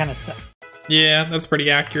places it kind of sucks. Yeah, that's pretty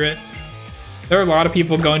accurate. There are a lot of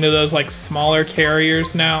people going to those like smaller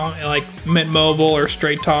carriers now, like Mint Mobile or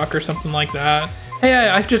Straight Talk or something like that. Hey,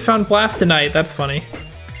 I've just found Blast tonight. That's funny.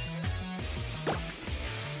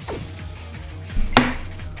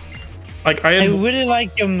 Like I really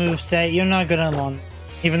like your moveset. You're not gonna launch,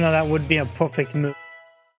 even though that would be a perfect move.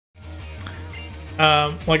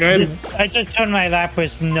 Like I just turned my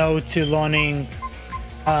Lapras no to learning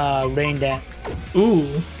Rain Dance.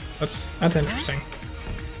 Ooh, that's interesting.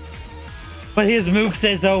 But his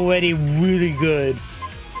moveset's already really good.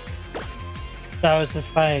 So I was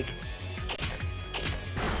just like,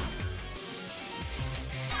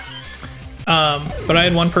 but I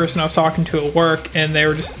had one person I was talking to at work, and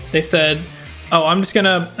they said, oh, I'm just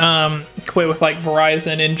gonna quit with like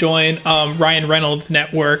Verizon and join Ryan Reynolds'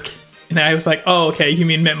 network. And I was like, oh, okay, you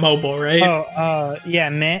mean Mint Mobile, right? Oh, yeah,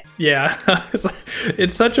 Mint. Yeah.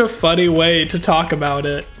 It's such a funny way to talk about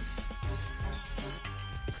it.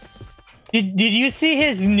 Did you see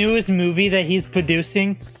his newest movie that he's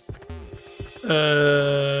producing?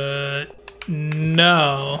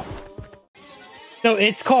 No. So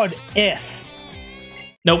it's called If.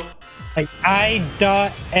 Nope. Like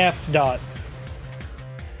I.F.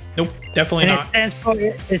 Nope, definitely and not.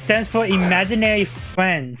 It stands for Imaginary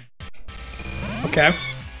Friends. Okay.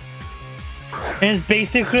 And it's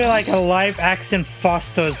basically like a live action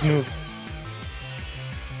Foster's movie.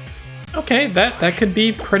 Okay, that could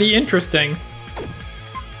be pretty interesting.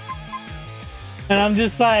 And I'm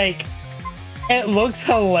just like, it looks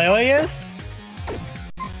hilarious.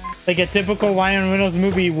 Like a typical Ryan Reynolds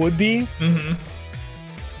movie would be. Mm-hmm.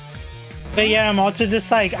 But yeah, I'm also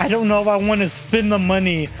just like, I don't know if I want to spend the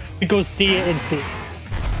money to go see it in theaters.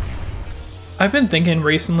 I've been thinking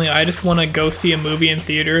recently, I just want to go see a movie in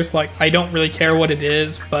theaters. Like, I don't really care what it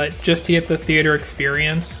is, but just to get the theater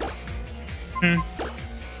experience.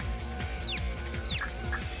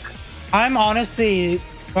 I'm honestly,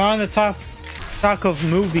 we're on the talk of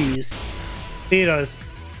movies, theaters.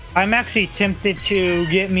 I'm actually tempted to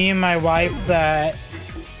get me and my wife that,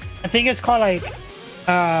 I think it's called like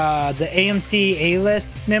the AMC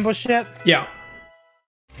A-List membership. Yeah.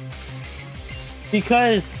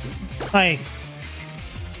 Because like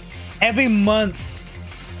every month,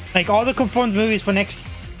 like all the confirmed movies for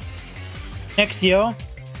next year,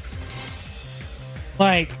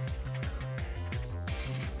 like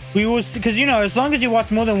we will, because you know, as long as you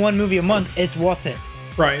watch more than one movie a month, it's worth it.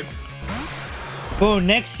 Right. Well,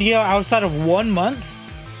 next year, outside of 1 month,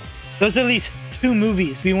 there's at least 2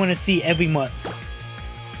 movies we want to see every month.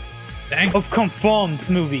 Dang. Of confirmed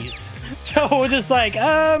movies. So we're just like,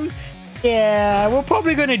 yeah, we're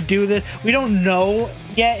probably gonna do this. We don't know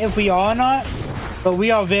yet if we are or not, but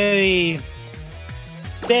we are very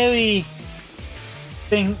likely.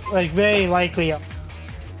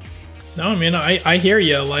 No, I mean, I hear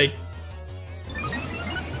you. Like,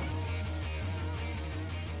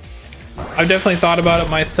 I've definitely thought about it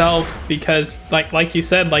myself because, like you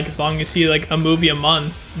said, like as long as you see like a movie a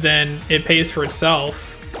month, then it pays for itself.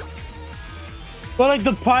 Well, like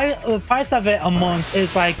the price of it a month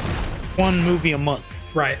is like 1 movie a month.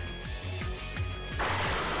 Right.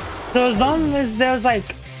 So as long as there's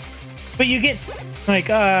like, but you get Like,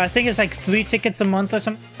 I think it's like 3 tickets a month or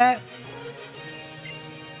something like that.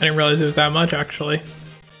 I didn't realize it was that much, actually.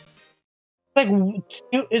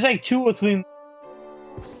 It's like 2 or 3.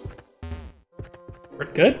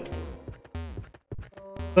 Pretty good.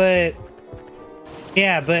 But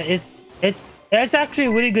yeah, but that's actually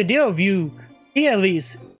a really good deal if you see at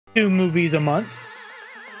least 2 movies a month.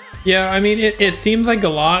 Yeah, I mean, it seems like a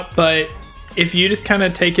lot, but if you just kind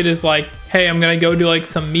of take it as like, hey, I'm gonna go do like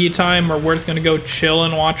some me time, or we're just gonna go chill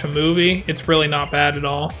and watch a movie, it's really not bad at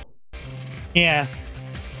all. Yeah.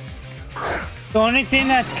 The only thing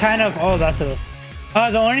that's kind of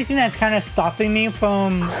the only thing that's kind of stopping me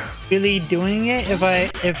from really doing it,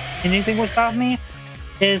 if anything would stop me,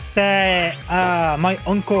 is that my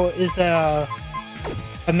uncle is a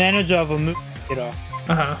manager of a movie theater.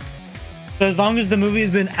 So as long as the movie's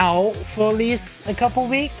been out for at least a couple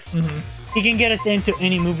weeks, he can get us into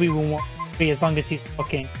any movie we want, as long as he's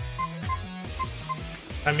booking.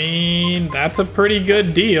 I mean, that's a pretty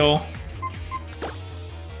good deal.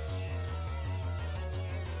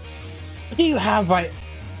 What do you have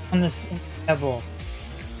on this level?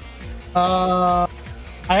 I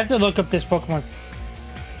have to look up this Pokemon.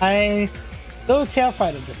 I'm so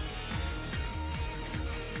terrified of this.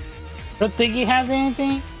 Don't think he has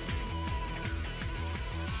anything.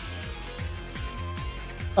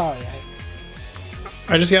 Sorry,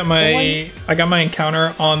 I just got my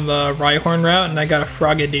encounter on the Rhyhorn route, and I got a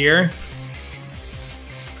Frogadier.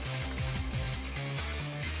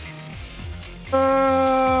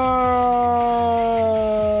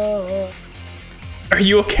 Are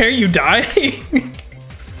you okay? Are you dying?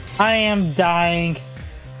 I am dying.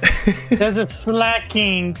 There's a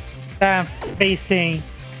slacking that I'm facing,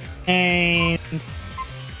 and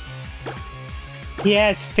he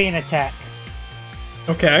has Feint Attack.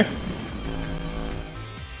 Okay.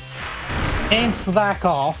 And Slack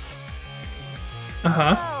Off.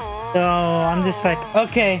 So I'm just like,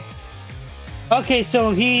 okay. Okay,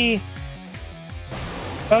 so he...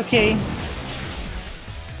 Okay.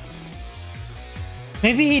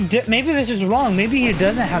 Maybe maybe this is wrong. Maybe he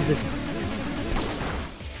doesn't have this.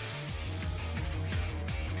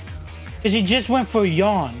 Because he just went for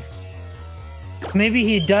Yawn. Maybe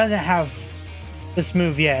he doesn't have this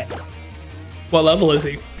move yet. What level is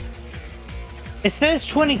he? It says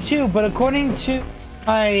 22, but according to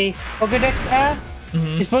my Pokedex app,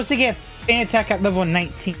 he's supposed to get Feint Attack at level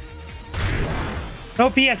 19.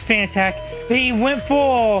 Nope, he has Feint Attack, but he went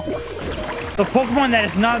for the Pokemon that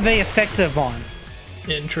is not very effective on.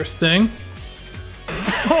 Interesting.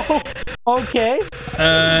 Okay.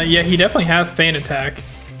 Yeah, he definitely has Feint Attack.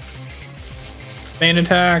 Feint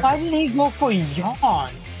Attack. Why did he go for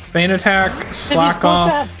Yawn? Feint Attack, Slack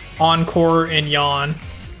Off, Encore, and Yawn.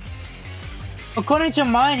 According to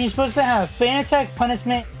mine, he's supposed to have Feint Attack,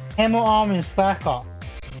 Punishment, Hammer Arm, and Slack Off.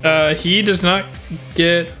 He does not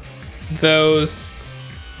get those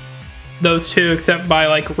two except by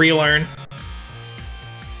like relearn.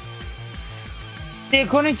 See,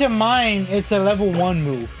 according to mine, it's a level 1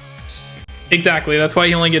 move. Exactly, that's why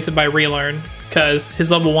he only gets it by relearn, because his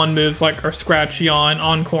level 1 moves like are Scratch, Yawn,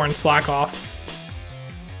 Encore, and Slack Off.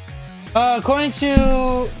 According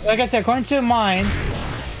to, like I said, according to mine,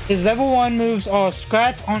 his level 1 moves are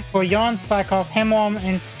Scratch, Encore, Yawn, Slack Off, Hammer Arm,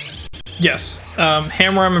 and... Yes,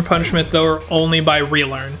 Hammer Arm and Punishment though are only by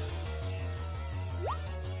relearn.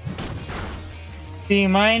 See,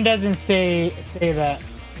 mine doesn't say that.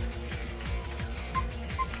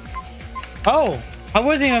 Oh, I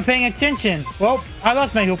wasn't even paying attention. Well, I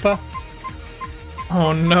lost my Hoopa.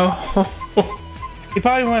 Oh no. He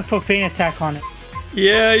probably went for Feint Attack on it.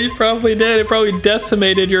 Yeah, you probably did. It probably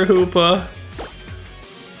decimated your Hoopa.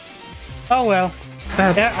 Oh well.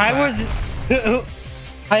 That's yeah,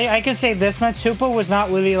 I can say this much. Hoopa was not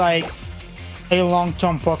really like a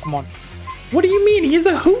long-term Pokemon. What do you mean? He's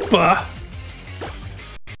a Hoopa.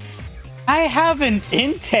 I have an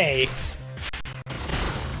Entei.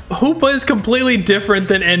 Hoopa is completely different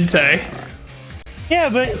than Entei. Yeah,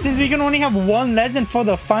 but since we can only have one legend for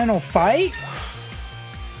the final fight,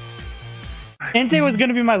 Entei was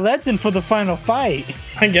gonna be my legend for the final fight.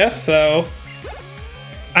 I guess so.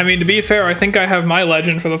 I mean, to be fair, I think I have my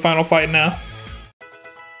legend for the final fight now.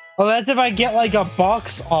 Well, that's if I get like a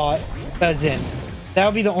box art legend. That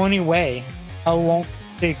would be the only way I won't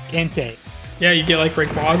pick Entei. Yeah, you get like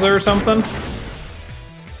Rayquaza or something?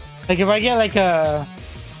 Like if I get like a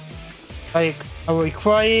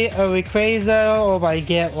Rayquaza, or if I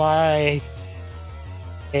get like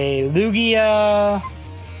a Lugia,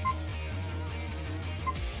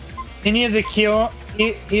 any of the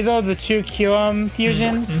either of the 2 Kyurem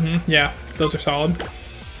fusions. Yeah, those are solid.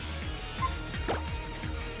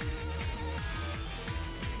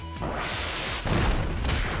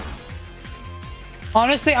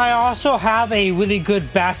 Honestly, I also have a really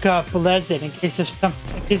good backup legend in case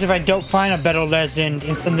if I don't find a better legend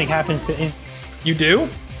and something happens to it. You do?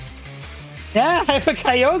 Yeah, I have a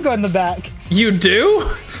Kyogre in the back. You do?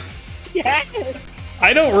 Yeah.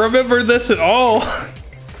 I don't remember this at all.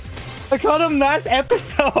 I caught him last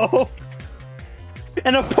episode.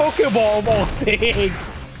 And a Pokeball of all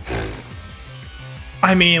things.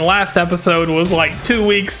 I mean, last episode was like 2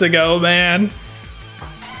 weeks ago, man.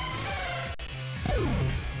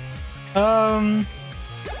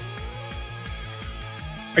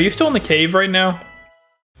 Are you still in the cave right now?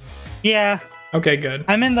 Yeah. Okay, good.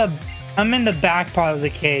 I'm in the back part of the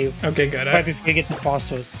cave. Okay, good. Right before you get the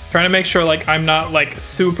fossils. Trying to make sure like I'm not like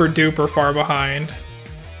super duper far behind.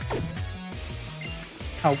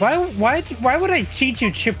 Oh, why would I cheat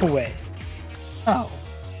you chip away? Oh.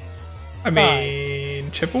 I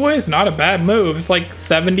mean, chip away is not a bad move. It's like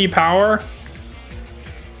 70 power.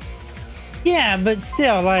 Yeah, but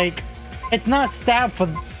still, like, it's not stab for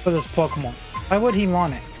this Pokemon. Why would he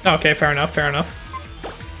want it? Okay, fair enough, fair enough.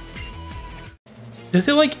 Does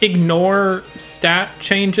it like ignore stat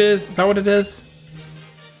changes? Is that what it is?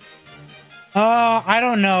 I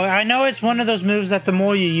don't know. I know it's one of those moves that the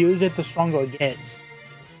more you use it, the stronger it gets.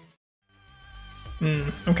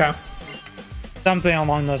 Okay. Something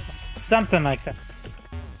along those lines. Something like that.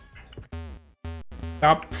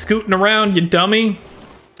 Stop scooting around, you dummy.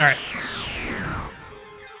 Alright.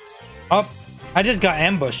 Oh, I just got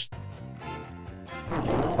ambushed.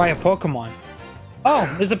 By a Pokemon.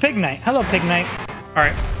 Oh, there's a Pignite. Hello, Pignite.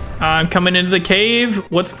 Alright. I'm coming into the cave.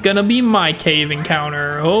 What's gonna be my cave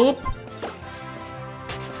encounter? Oh.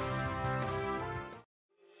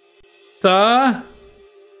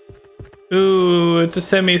 Ooh, it's a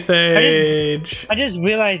semi-sage. I just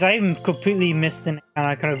realized I completely missed an encounter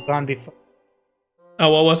I could have gone before.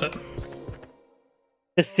 Oh, what was it?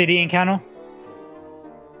 The city encounter.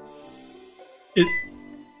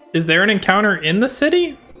 Is there an encounter in the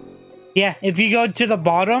city? Yeah, if you go to the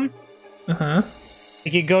bottom. Uh-huh.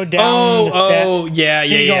 If you go down the step. Oh,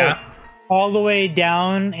 yeah. All the way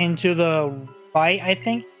down into the right, I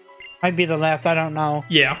think. Might be the left, I don't know.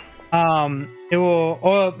 Yeah. It will,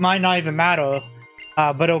 or it might not even matter,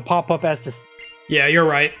 but it'll pop up as this. Yeah, you're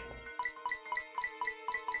right.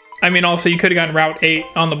 I mean, also, you could have gotten Route 8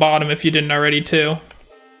 on the bottom if you didn't already, too.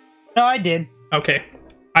 No, I did. Okay.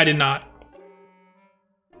 I did not.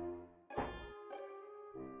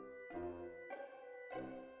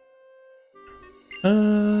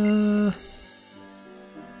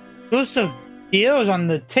 Exclusive deals on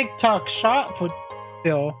the TikTok shop for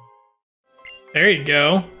Bill. There you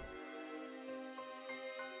go.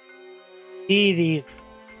 See these.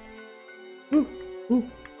 Ooh, ooh.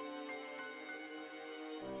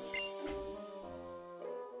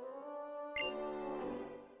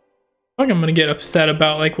 I think I'm gonna get upset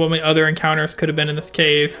about like what my other encounters could have been in this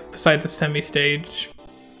cave besides the semi-stage.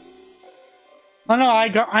 Oh no,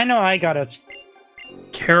 I know I got upset.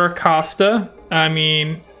 Caracosta. I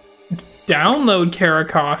mean, download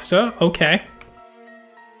Caracosta. Okay.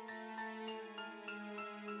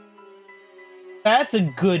 That's a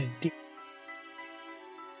good deal.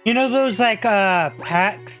 You know those like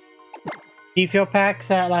packs? Refill packs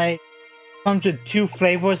that like comes with 2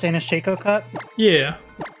 flavors in a shaker cup? Yeah.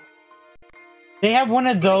 They have one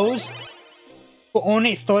of those for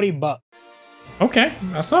only $30. Okay,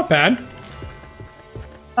 that's not bad.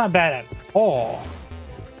 Not bad at all.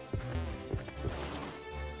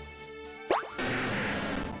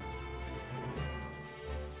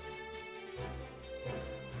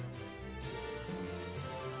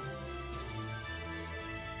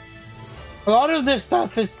 A lot of this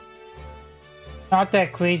stuff is not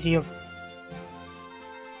that crazy.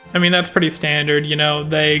 I mean, that's pretty standard, you know,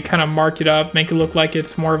 they kind of mark it up, make it look like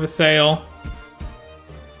it's more of a sale.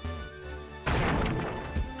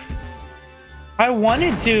 I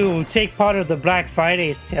wanted to take part of the Black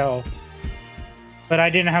Friday sale, but I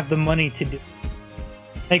didn't have the money to do it.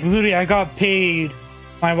 Like, literally, I got paid,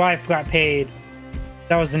 my wife got paid,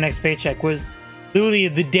 that was the next paycheck, was literally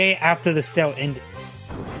the day after the sale ended.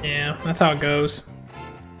 Yeah, that's how it goes.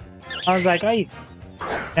 I was like, hey,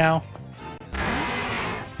 now.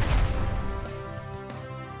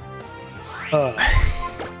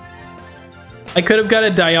 I could have got a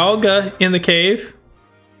Dialga in the cave.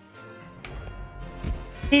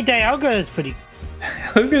 Hey, Dialga is pretty.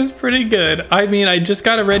 Dialga is pretty good. I mean, I just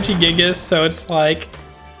got a Regigigas, so it's like...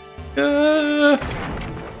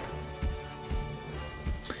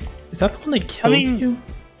 Is that the one that kills you?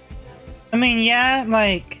 I mean, yeah,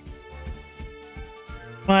 like,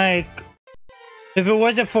 if it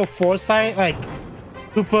wasn't for foresight, like,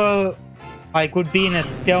 Koopa like would be in a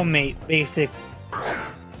stalemate, basic.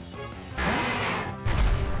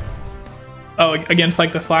 Oh, against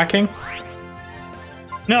like the Slacking?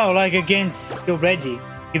 No, like against your Reggie.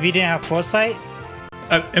 If you didn't have foresight.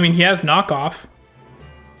 I mean, he has knockoff.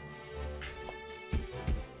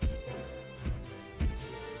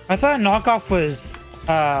 I thought knockoff was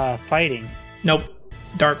fighting. Nope.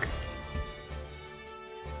 Dark.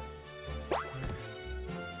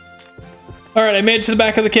 Alright, I made it to the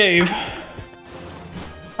back of the cave.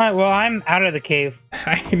 Alright, well, I'm out of the cave.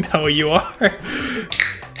 I know you are.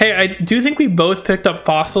 Hey, I do think we both picked up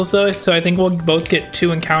fossils, though, so I think we'll both get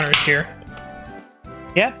 2 encounters here.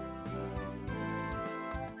 Yep.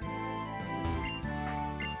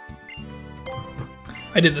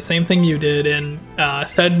 I did the same thing you did and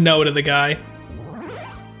said no to the guy.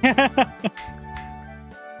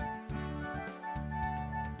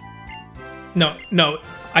 No.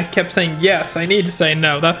 I kept saying yes. I need to say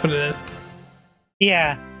no. That's what it is.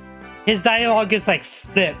 Yeah. His dialogue is like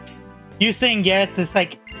flips. You saying yes, it's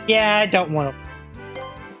like, yeah, I don't want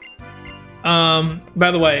to.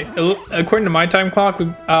 By the way, according to my time clock, we've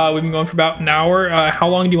been going for about an hour. How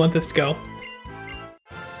long do you want this to go?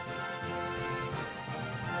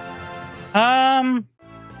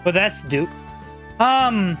 Well, that's Duke.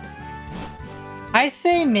 I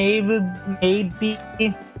say maybe,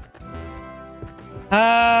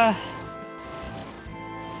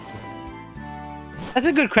 that's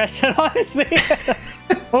a good question, honestly.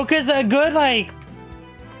 Well, because a good,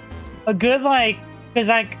 because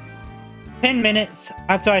like 10 minutes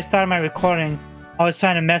after I started my recording, I was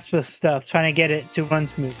trying to mess with stuff, trying to get it to run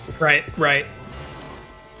smooth. Right.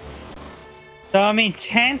 So, I mean,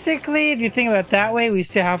 technically, if you think about it that way, we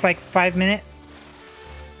still have like 5 minutes.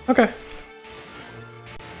 Okay.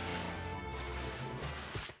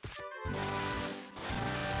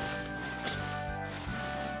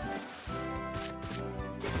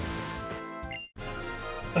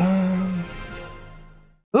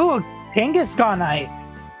 Ooh, Kangaskhanite.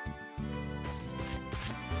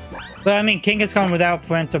 But I mean, Kangaskhan without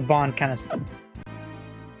parental bond kind of.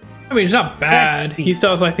 I mean, it's not bad. He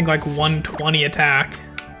still has, I think, like 120 attack.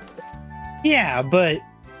 Yeah, but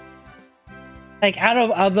like out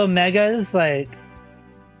of other megas, like,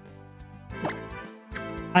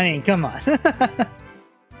 I mean, come on.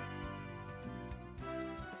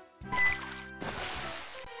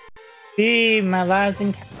 Be my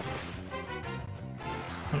rising.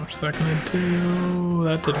 How much is that gonna do?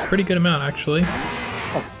 That did a pretty good amount, actually.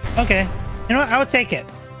 Oh, okay. You know what? I'll take it.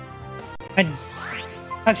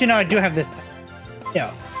 Actually, no, I do have this.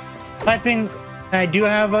 Yeah. Typing I do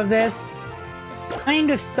have of this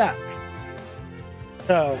kind of sucks.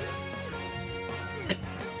 So.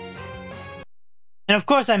 And of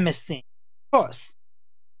course I'm missing. Of course.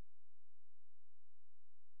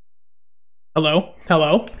 Hello?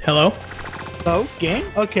 Hello, game?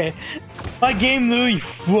 Okay. My game literally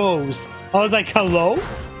froze. I was like, hello?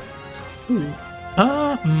 Ooh.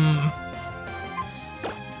 I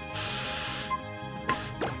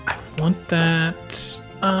want that.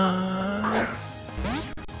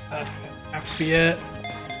 That's gonna have to be it.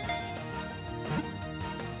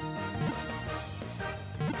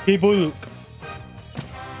 People Luke.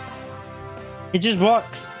 It just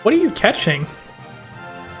works. What are you catching?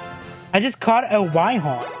 I just caught a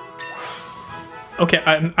Wyhorn. Okay,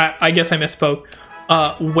 I guess I misspoke.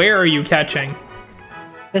 Where are you catching?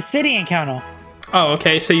 The city encounter. Oh,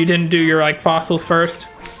 okay, so you didn't do your, like, fossils first?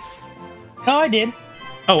 No, I did.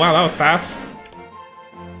 Oh, wow, that was fast.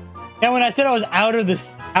 Yeah, when I said I was out of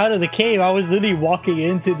the cave, I was literally walking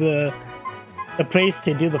into the place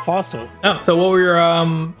to do the fossils. Oh, so what were your,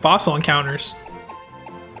 fossil encounters?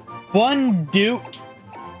 1 dupes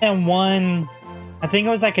and 1, I think it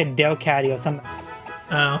was like a Delcatty or something.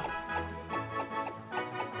 Oh.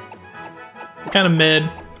 Kind of mid.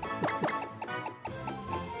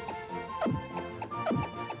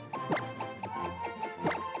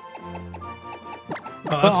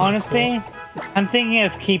 Oh, but honestly, cool. I'm thinking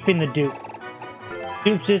of keeping the dupe.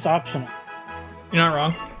 Dupes is optional. You're not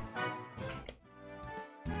wrong.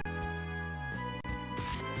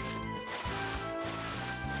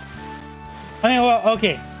 I mean, well,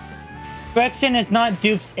 okay. Correction is not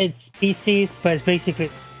dupes, it's species, but it's basically...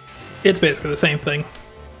 It's basically the same thing.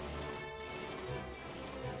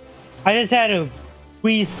 I just had to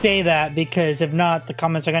please say that, because if not, the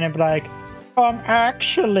comments are gonna be like,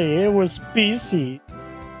 actually, it was species.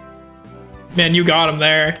 Man, you got him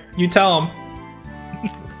there. You tell him.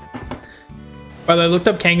 By the way, I looked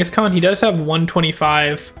up Kangaskhan. He does have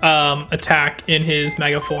 125 attack in his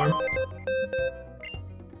mega form.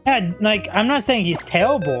 Yeah, like, I'm not saying he's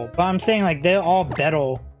terrible, but I'm saying, like, they're all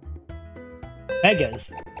better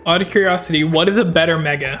megas. Out of curiosity, what is a better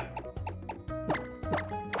mega?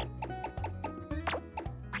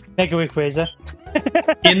 Mega Rayquaza.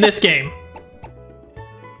 In this game?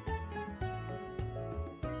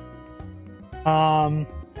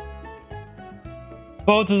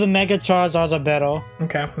 Both of the Mega Charizards are better.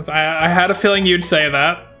 Okay, I had a feeling you'd say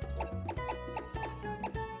that.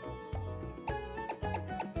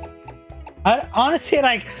 I honestly,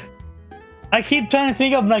 like, I keep trying to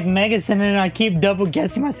think of, like, Megas, and then I keep double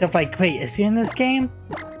guessing myself, like, wait, is he in this game?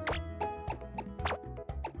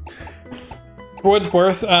 For what it's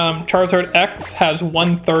worth, Charizard X has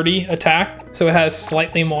 130 attack, so it has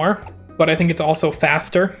slightly more, but I think it's also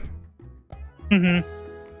faster. Mm-hmm.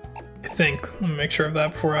 I think. Let me make sure of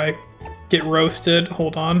that before I get roasted.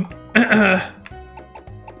 Hold on.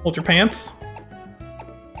 Hold your pants.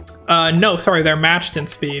 No, sorry, they're matched in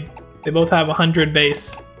speed. They both have 100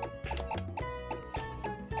 base.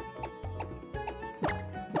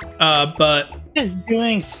 But... Just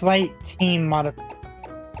doing slight team modification.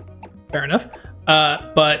 Fair enough.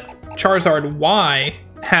 But Charizard Y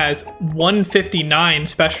has 159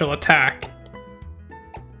 special attack.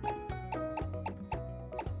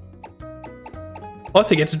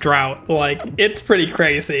 Plus it gets drought. Like, it's pretty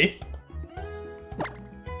crazy.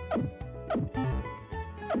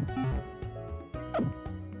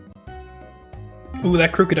 Ooh,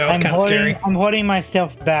 that crocodile is kind of scary. I'm holding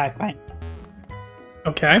myself back.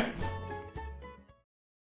 Okay.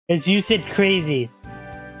 As you said, crazy.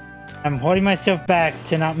 I'm holding myself back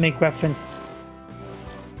to not make reference.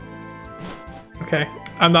 Okay.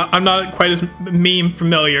 I'm not quite as meme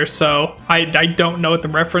familiar, so I don't know what the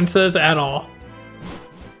reference is at all.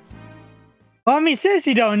 Well, I mean, since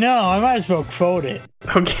you don't know, I might as well quote it.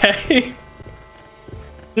 Okay.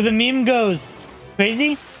 So the meme goes,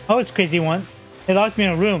 crazy? I was crazy once. They locked me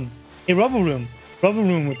in a room. A rubble room. Rubble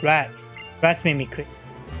room with rats. Rats made me crazy.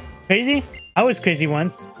 Crazy? I was crazy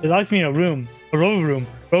once. They locked me in a room. A rubble room.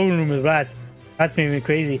 Rubble room with rats. Rats made me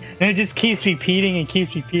crazy. And it just keeps repeating and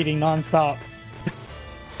keeps repeating non-stop.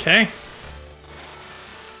 Okay.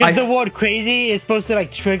 Because the word crazy is supposed to,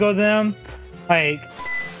 like, trigger them. Like,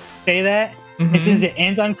 say that. And since it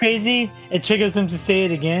ends on crazy, it triggers them to say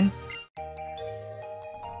it again.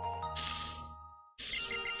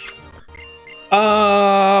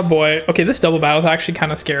 Boy. Okay, this double battle is actually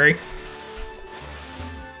kind of scary.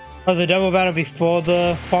 Oh, the double battle before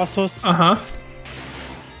the fossils? Uh-huh.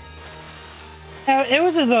 Yeah, it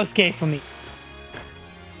was a low skate for me.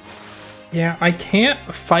 Yeah, I can't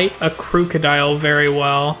fight a crocodile very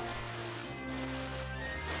well.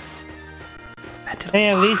 Hey,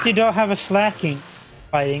 at least you don't have a slacking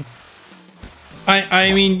fighting.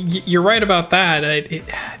 I mean, you're right about that. It's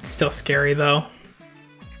still scary, though.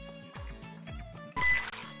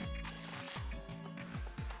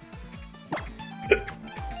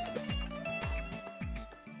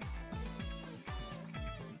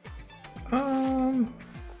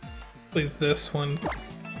 Leave this one.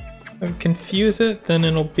 If I confuse it, then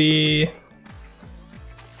it'll be...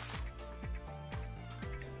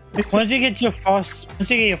 Once you get your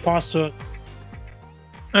fossil.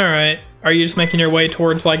 Alright. Are you just making your way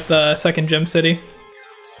towards, like, the second gym city?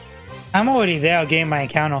 I'm already there. I'll gain my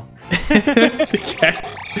encounter. Okay.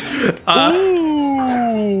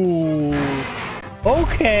 Ooh.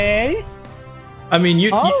 Okay. I mean,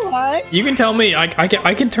 you Alright. you can tell me. I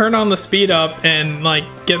can turn on the speed up and, like,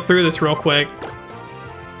 get through this real quick.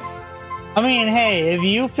 I mean, hey, if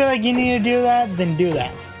you feel like you need to do that, then do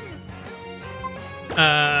that.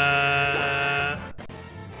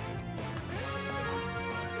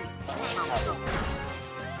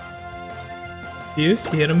 Used.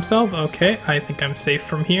 He hit himself. Okay, I think I'm safe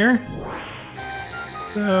from here.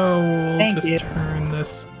 So we'll just turn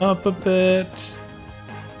this up a bit.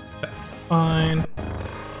 That's fine.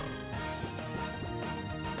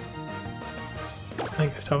 I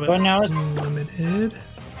guess have it limited.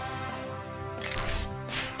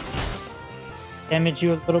 Damage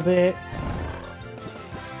you a little bit.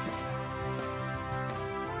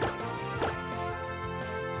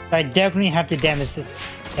 I definitely have to damage this.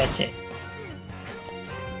 That's it.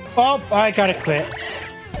 Oh, I gotta quit.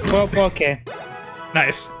 Oh, okay.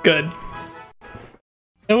 Nice. Good.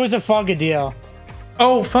 It was a foggy deal.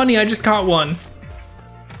 Oh, funny. I just caught one.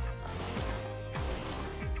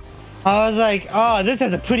 I was like, oh, this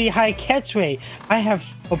has a pretty high catch rate. I have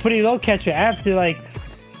a pretty low catch rate. I have to, like,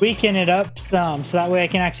 weaken it up some so that way I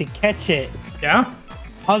can actually catch it. Yeah?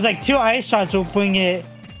 I was like, 2 ice shots will bring it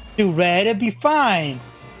to red. It'd be fine.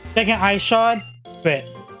 Second ice shot, quit.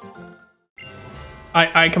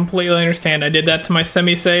 I completely understand. I did that to my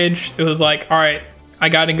semi-sage. It was like, all right, I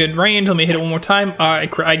got a good range. Let me hit it one more time. I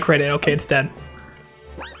crit it. Okay, it's dead.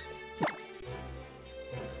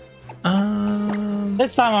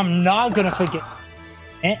 This time I'm not gonna forget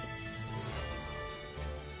it.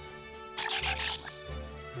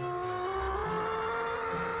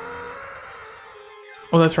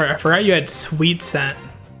 Oh, that's right. I forgot you had sweet scent.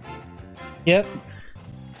 Yep.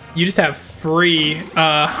 You just have free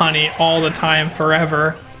honey all the time,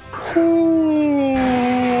 forever. Ooh.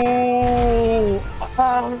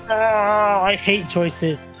 Oh, I hate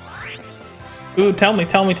choices. Ooh, tell me.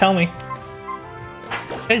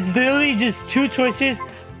 It's literally just two choices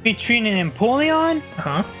between an Empoleon,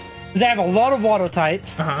 Uh-huh. because I have a lot of water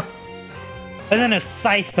types, Uh-huh. and then a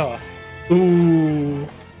Scyther. Ooh.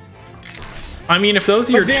 I mean, if those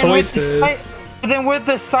are your choices... But then with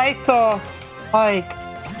the Scyther, like,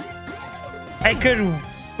 I could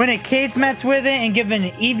win a cagematch with it and give it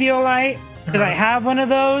an Eviolite, because I have one of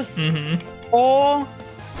those. Mm-hmm. Or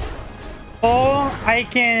I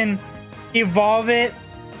can evolve it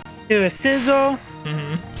to a Scizor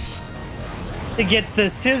to get the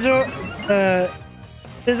Scizorite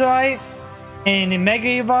and Mega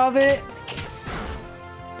Evolve it.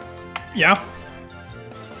 Yeah.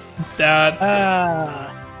 That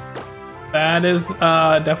is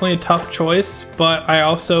definitely a tough choice, but I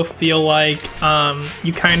also feel like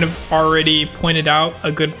you kind of already pointed out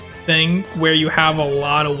a good thing where you have a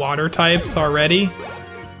lot of water types already.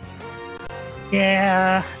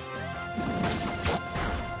 Yeah.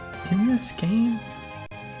 In this game?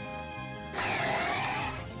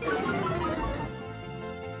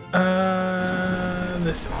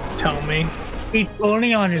 This doesn't tell me.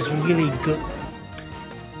 Empoleon is really good.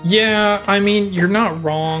 Yeah, I mean, you're not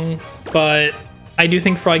wrong, but I do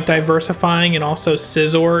think for like diversifying and also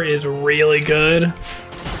Scizor is really good.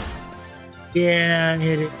 Yeah,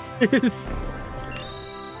 it is.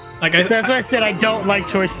 Like That's why I said I don't like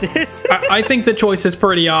choices. I think the choice is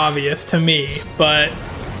pretty obvious to me, but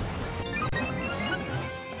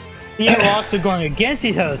you're also going against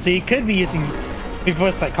each other, so you could be using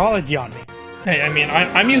reverse psychology on me. hey, I mean,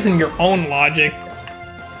 I'm using your own logic.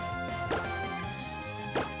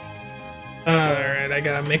 Alright, I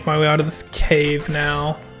gotta make my way out of this cave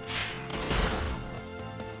now.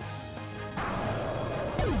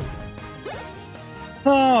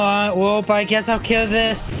 Oh, well, I guess I'll kill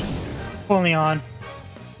this Empoleon.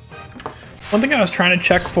 One thing I was trying to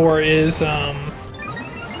check for is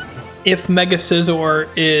if Mega Scizor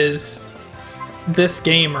is this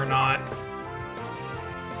game or not.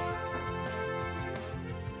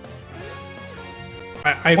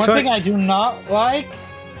 One thing I do not like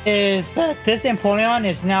is that this Empoleon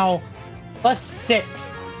is now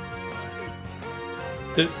 +6.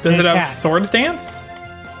 Does it have Swords Dance?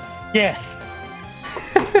 Yes.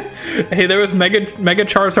 Hey, there was Mega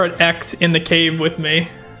Charizard X in the cave with me.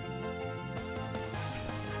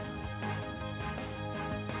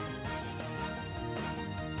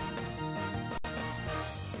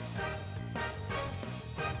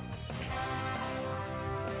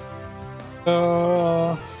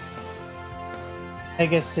 I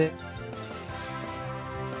guess it.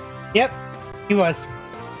 Yep, he was.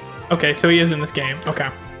 Okay, so he is in this game. Okay.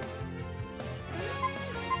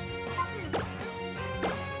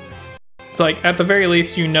 It's like, at the very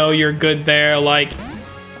least, you know you're good there. Like,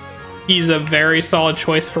 he's a very solid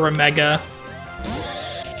choice for a Mega.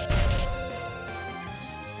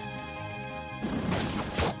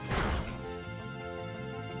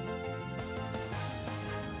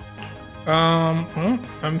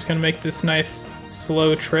 I'm just gonna make this nice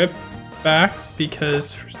slow trip back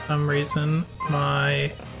because for some reason my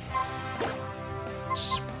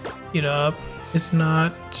speed up is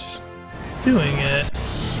not doing it.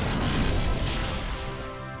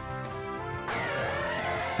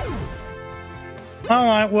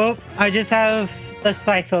 Alright, well, I just have the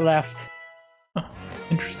Scyther left. Oh,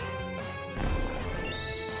 interesting.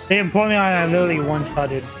 The Empoleon I literally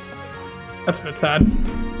one-shotted. That's a bit sad.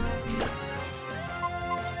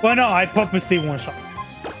 Well, no, I purposely one-shot.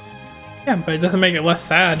 Yeah, but it doesn't make it less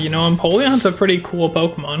sad, you know? Empoleon's a pretty cool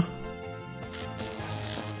Pokemon.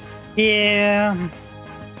 Yeah.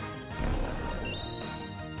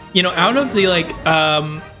 You know, out of the, like,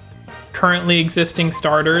 currently existing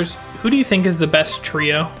starters, who do you think is the best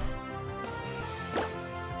trio?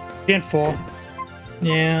 Gen 4.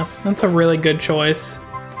 Yeah, that's a really good choice.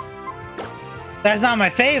 That's not my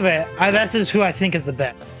favorite. That's just who I think is the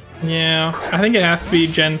best. Yeah, I think it has to be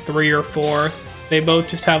Gen 3 or 4. They both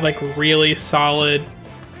just have, like, really solid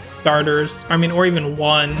starters. I mean, or even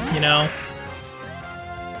 1, you know?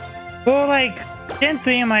 Well, like, Gen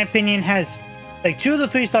 3, in my opinion, has Like 2 of the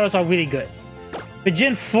 3 starters are really good. But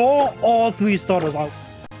Gen 4, all 3 starters are.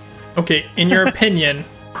 Okay, in your opinion,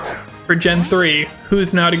 for Gen 3,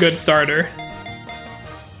 who's not a good starter?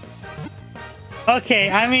 Okay,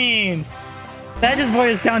 I mean, that just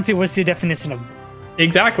boils down to what's your definition of.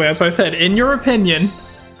 Exactly, that's what I said. In your opinion.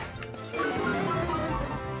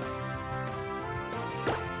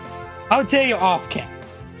 I'll tell you off cam.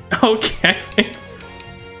 Okay.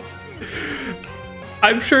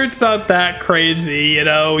 I'm sure it's not that crazy, you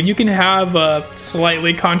know. You can have a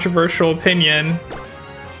slightly controversial opinion.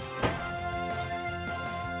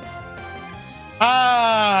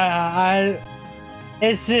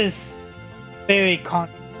 It's just very con.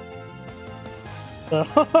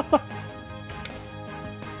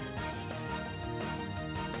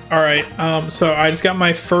 Alright, so I just got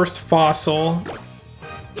my first fossil.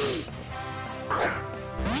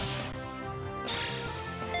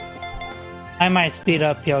 I might speed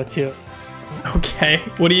up yo too. Okay,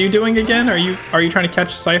 what are you doing again? Are you trying to catch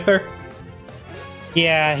Scyther?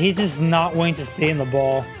 Yeah, he's just not willing to stay in the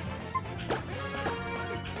ball.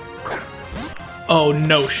 Oh,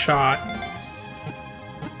 no shot.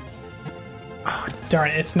 Oh, darn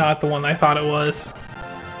it, it's not the one I thought it was.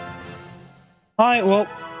 Alright, well,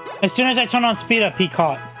 as soon as I turn on speed up, he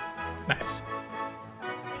caught. Nice.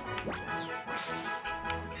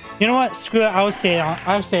 You know what? Screw it. I'll say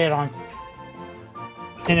it on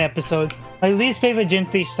an episode. My least favorite Gen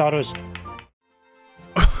 3 starters.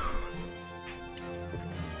 In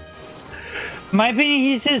my opinion,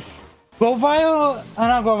 he's just Grovile.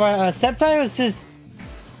 Not Grovile. Sceptile is just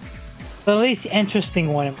the least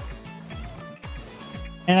interesting one,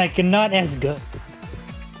 and like not as good.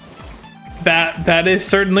 That is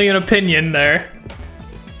certainly an opinion there.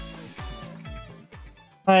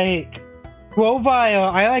 Like Grovile,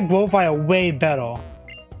 I like Grovile way better.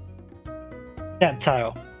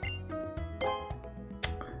 Sceptile.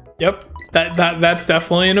 Yep, that's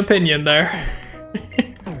definitely an opinion there.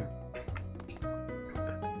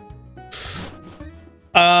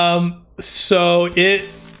 So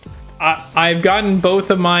I've gotten both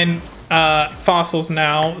of mine fossils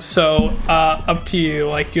now, so up to you.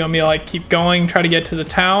 Like, do you want me to like keep going, try to get to the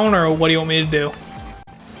town, or what do you want me to do?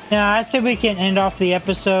 Yeah, I say we can end off the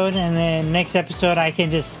episode, and then next episode I can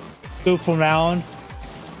just goof around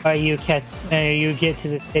while you get to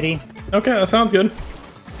the city. Okay, that sounds good.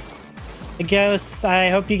 I guess I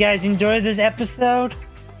hope you guys enjoyed this episode.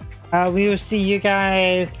 We will see you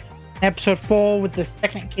guys in episode 4 with the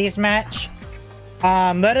second case match.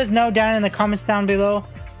 Let us know down in the comments down below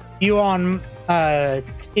if you on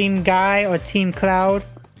Team Guy or Team Cloud.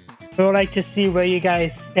 We would like to see where you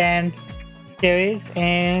guys stand series,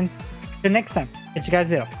 and until next time, catch you guys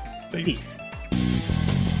there. Peace.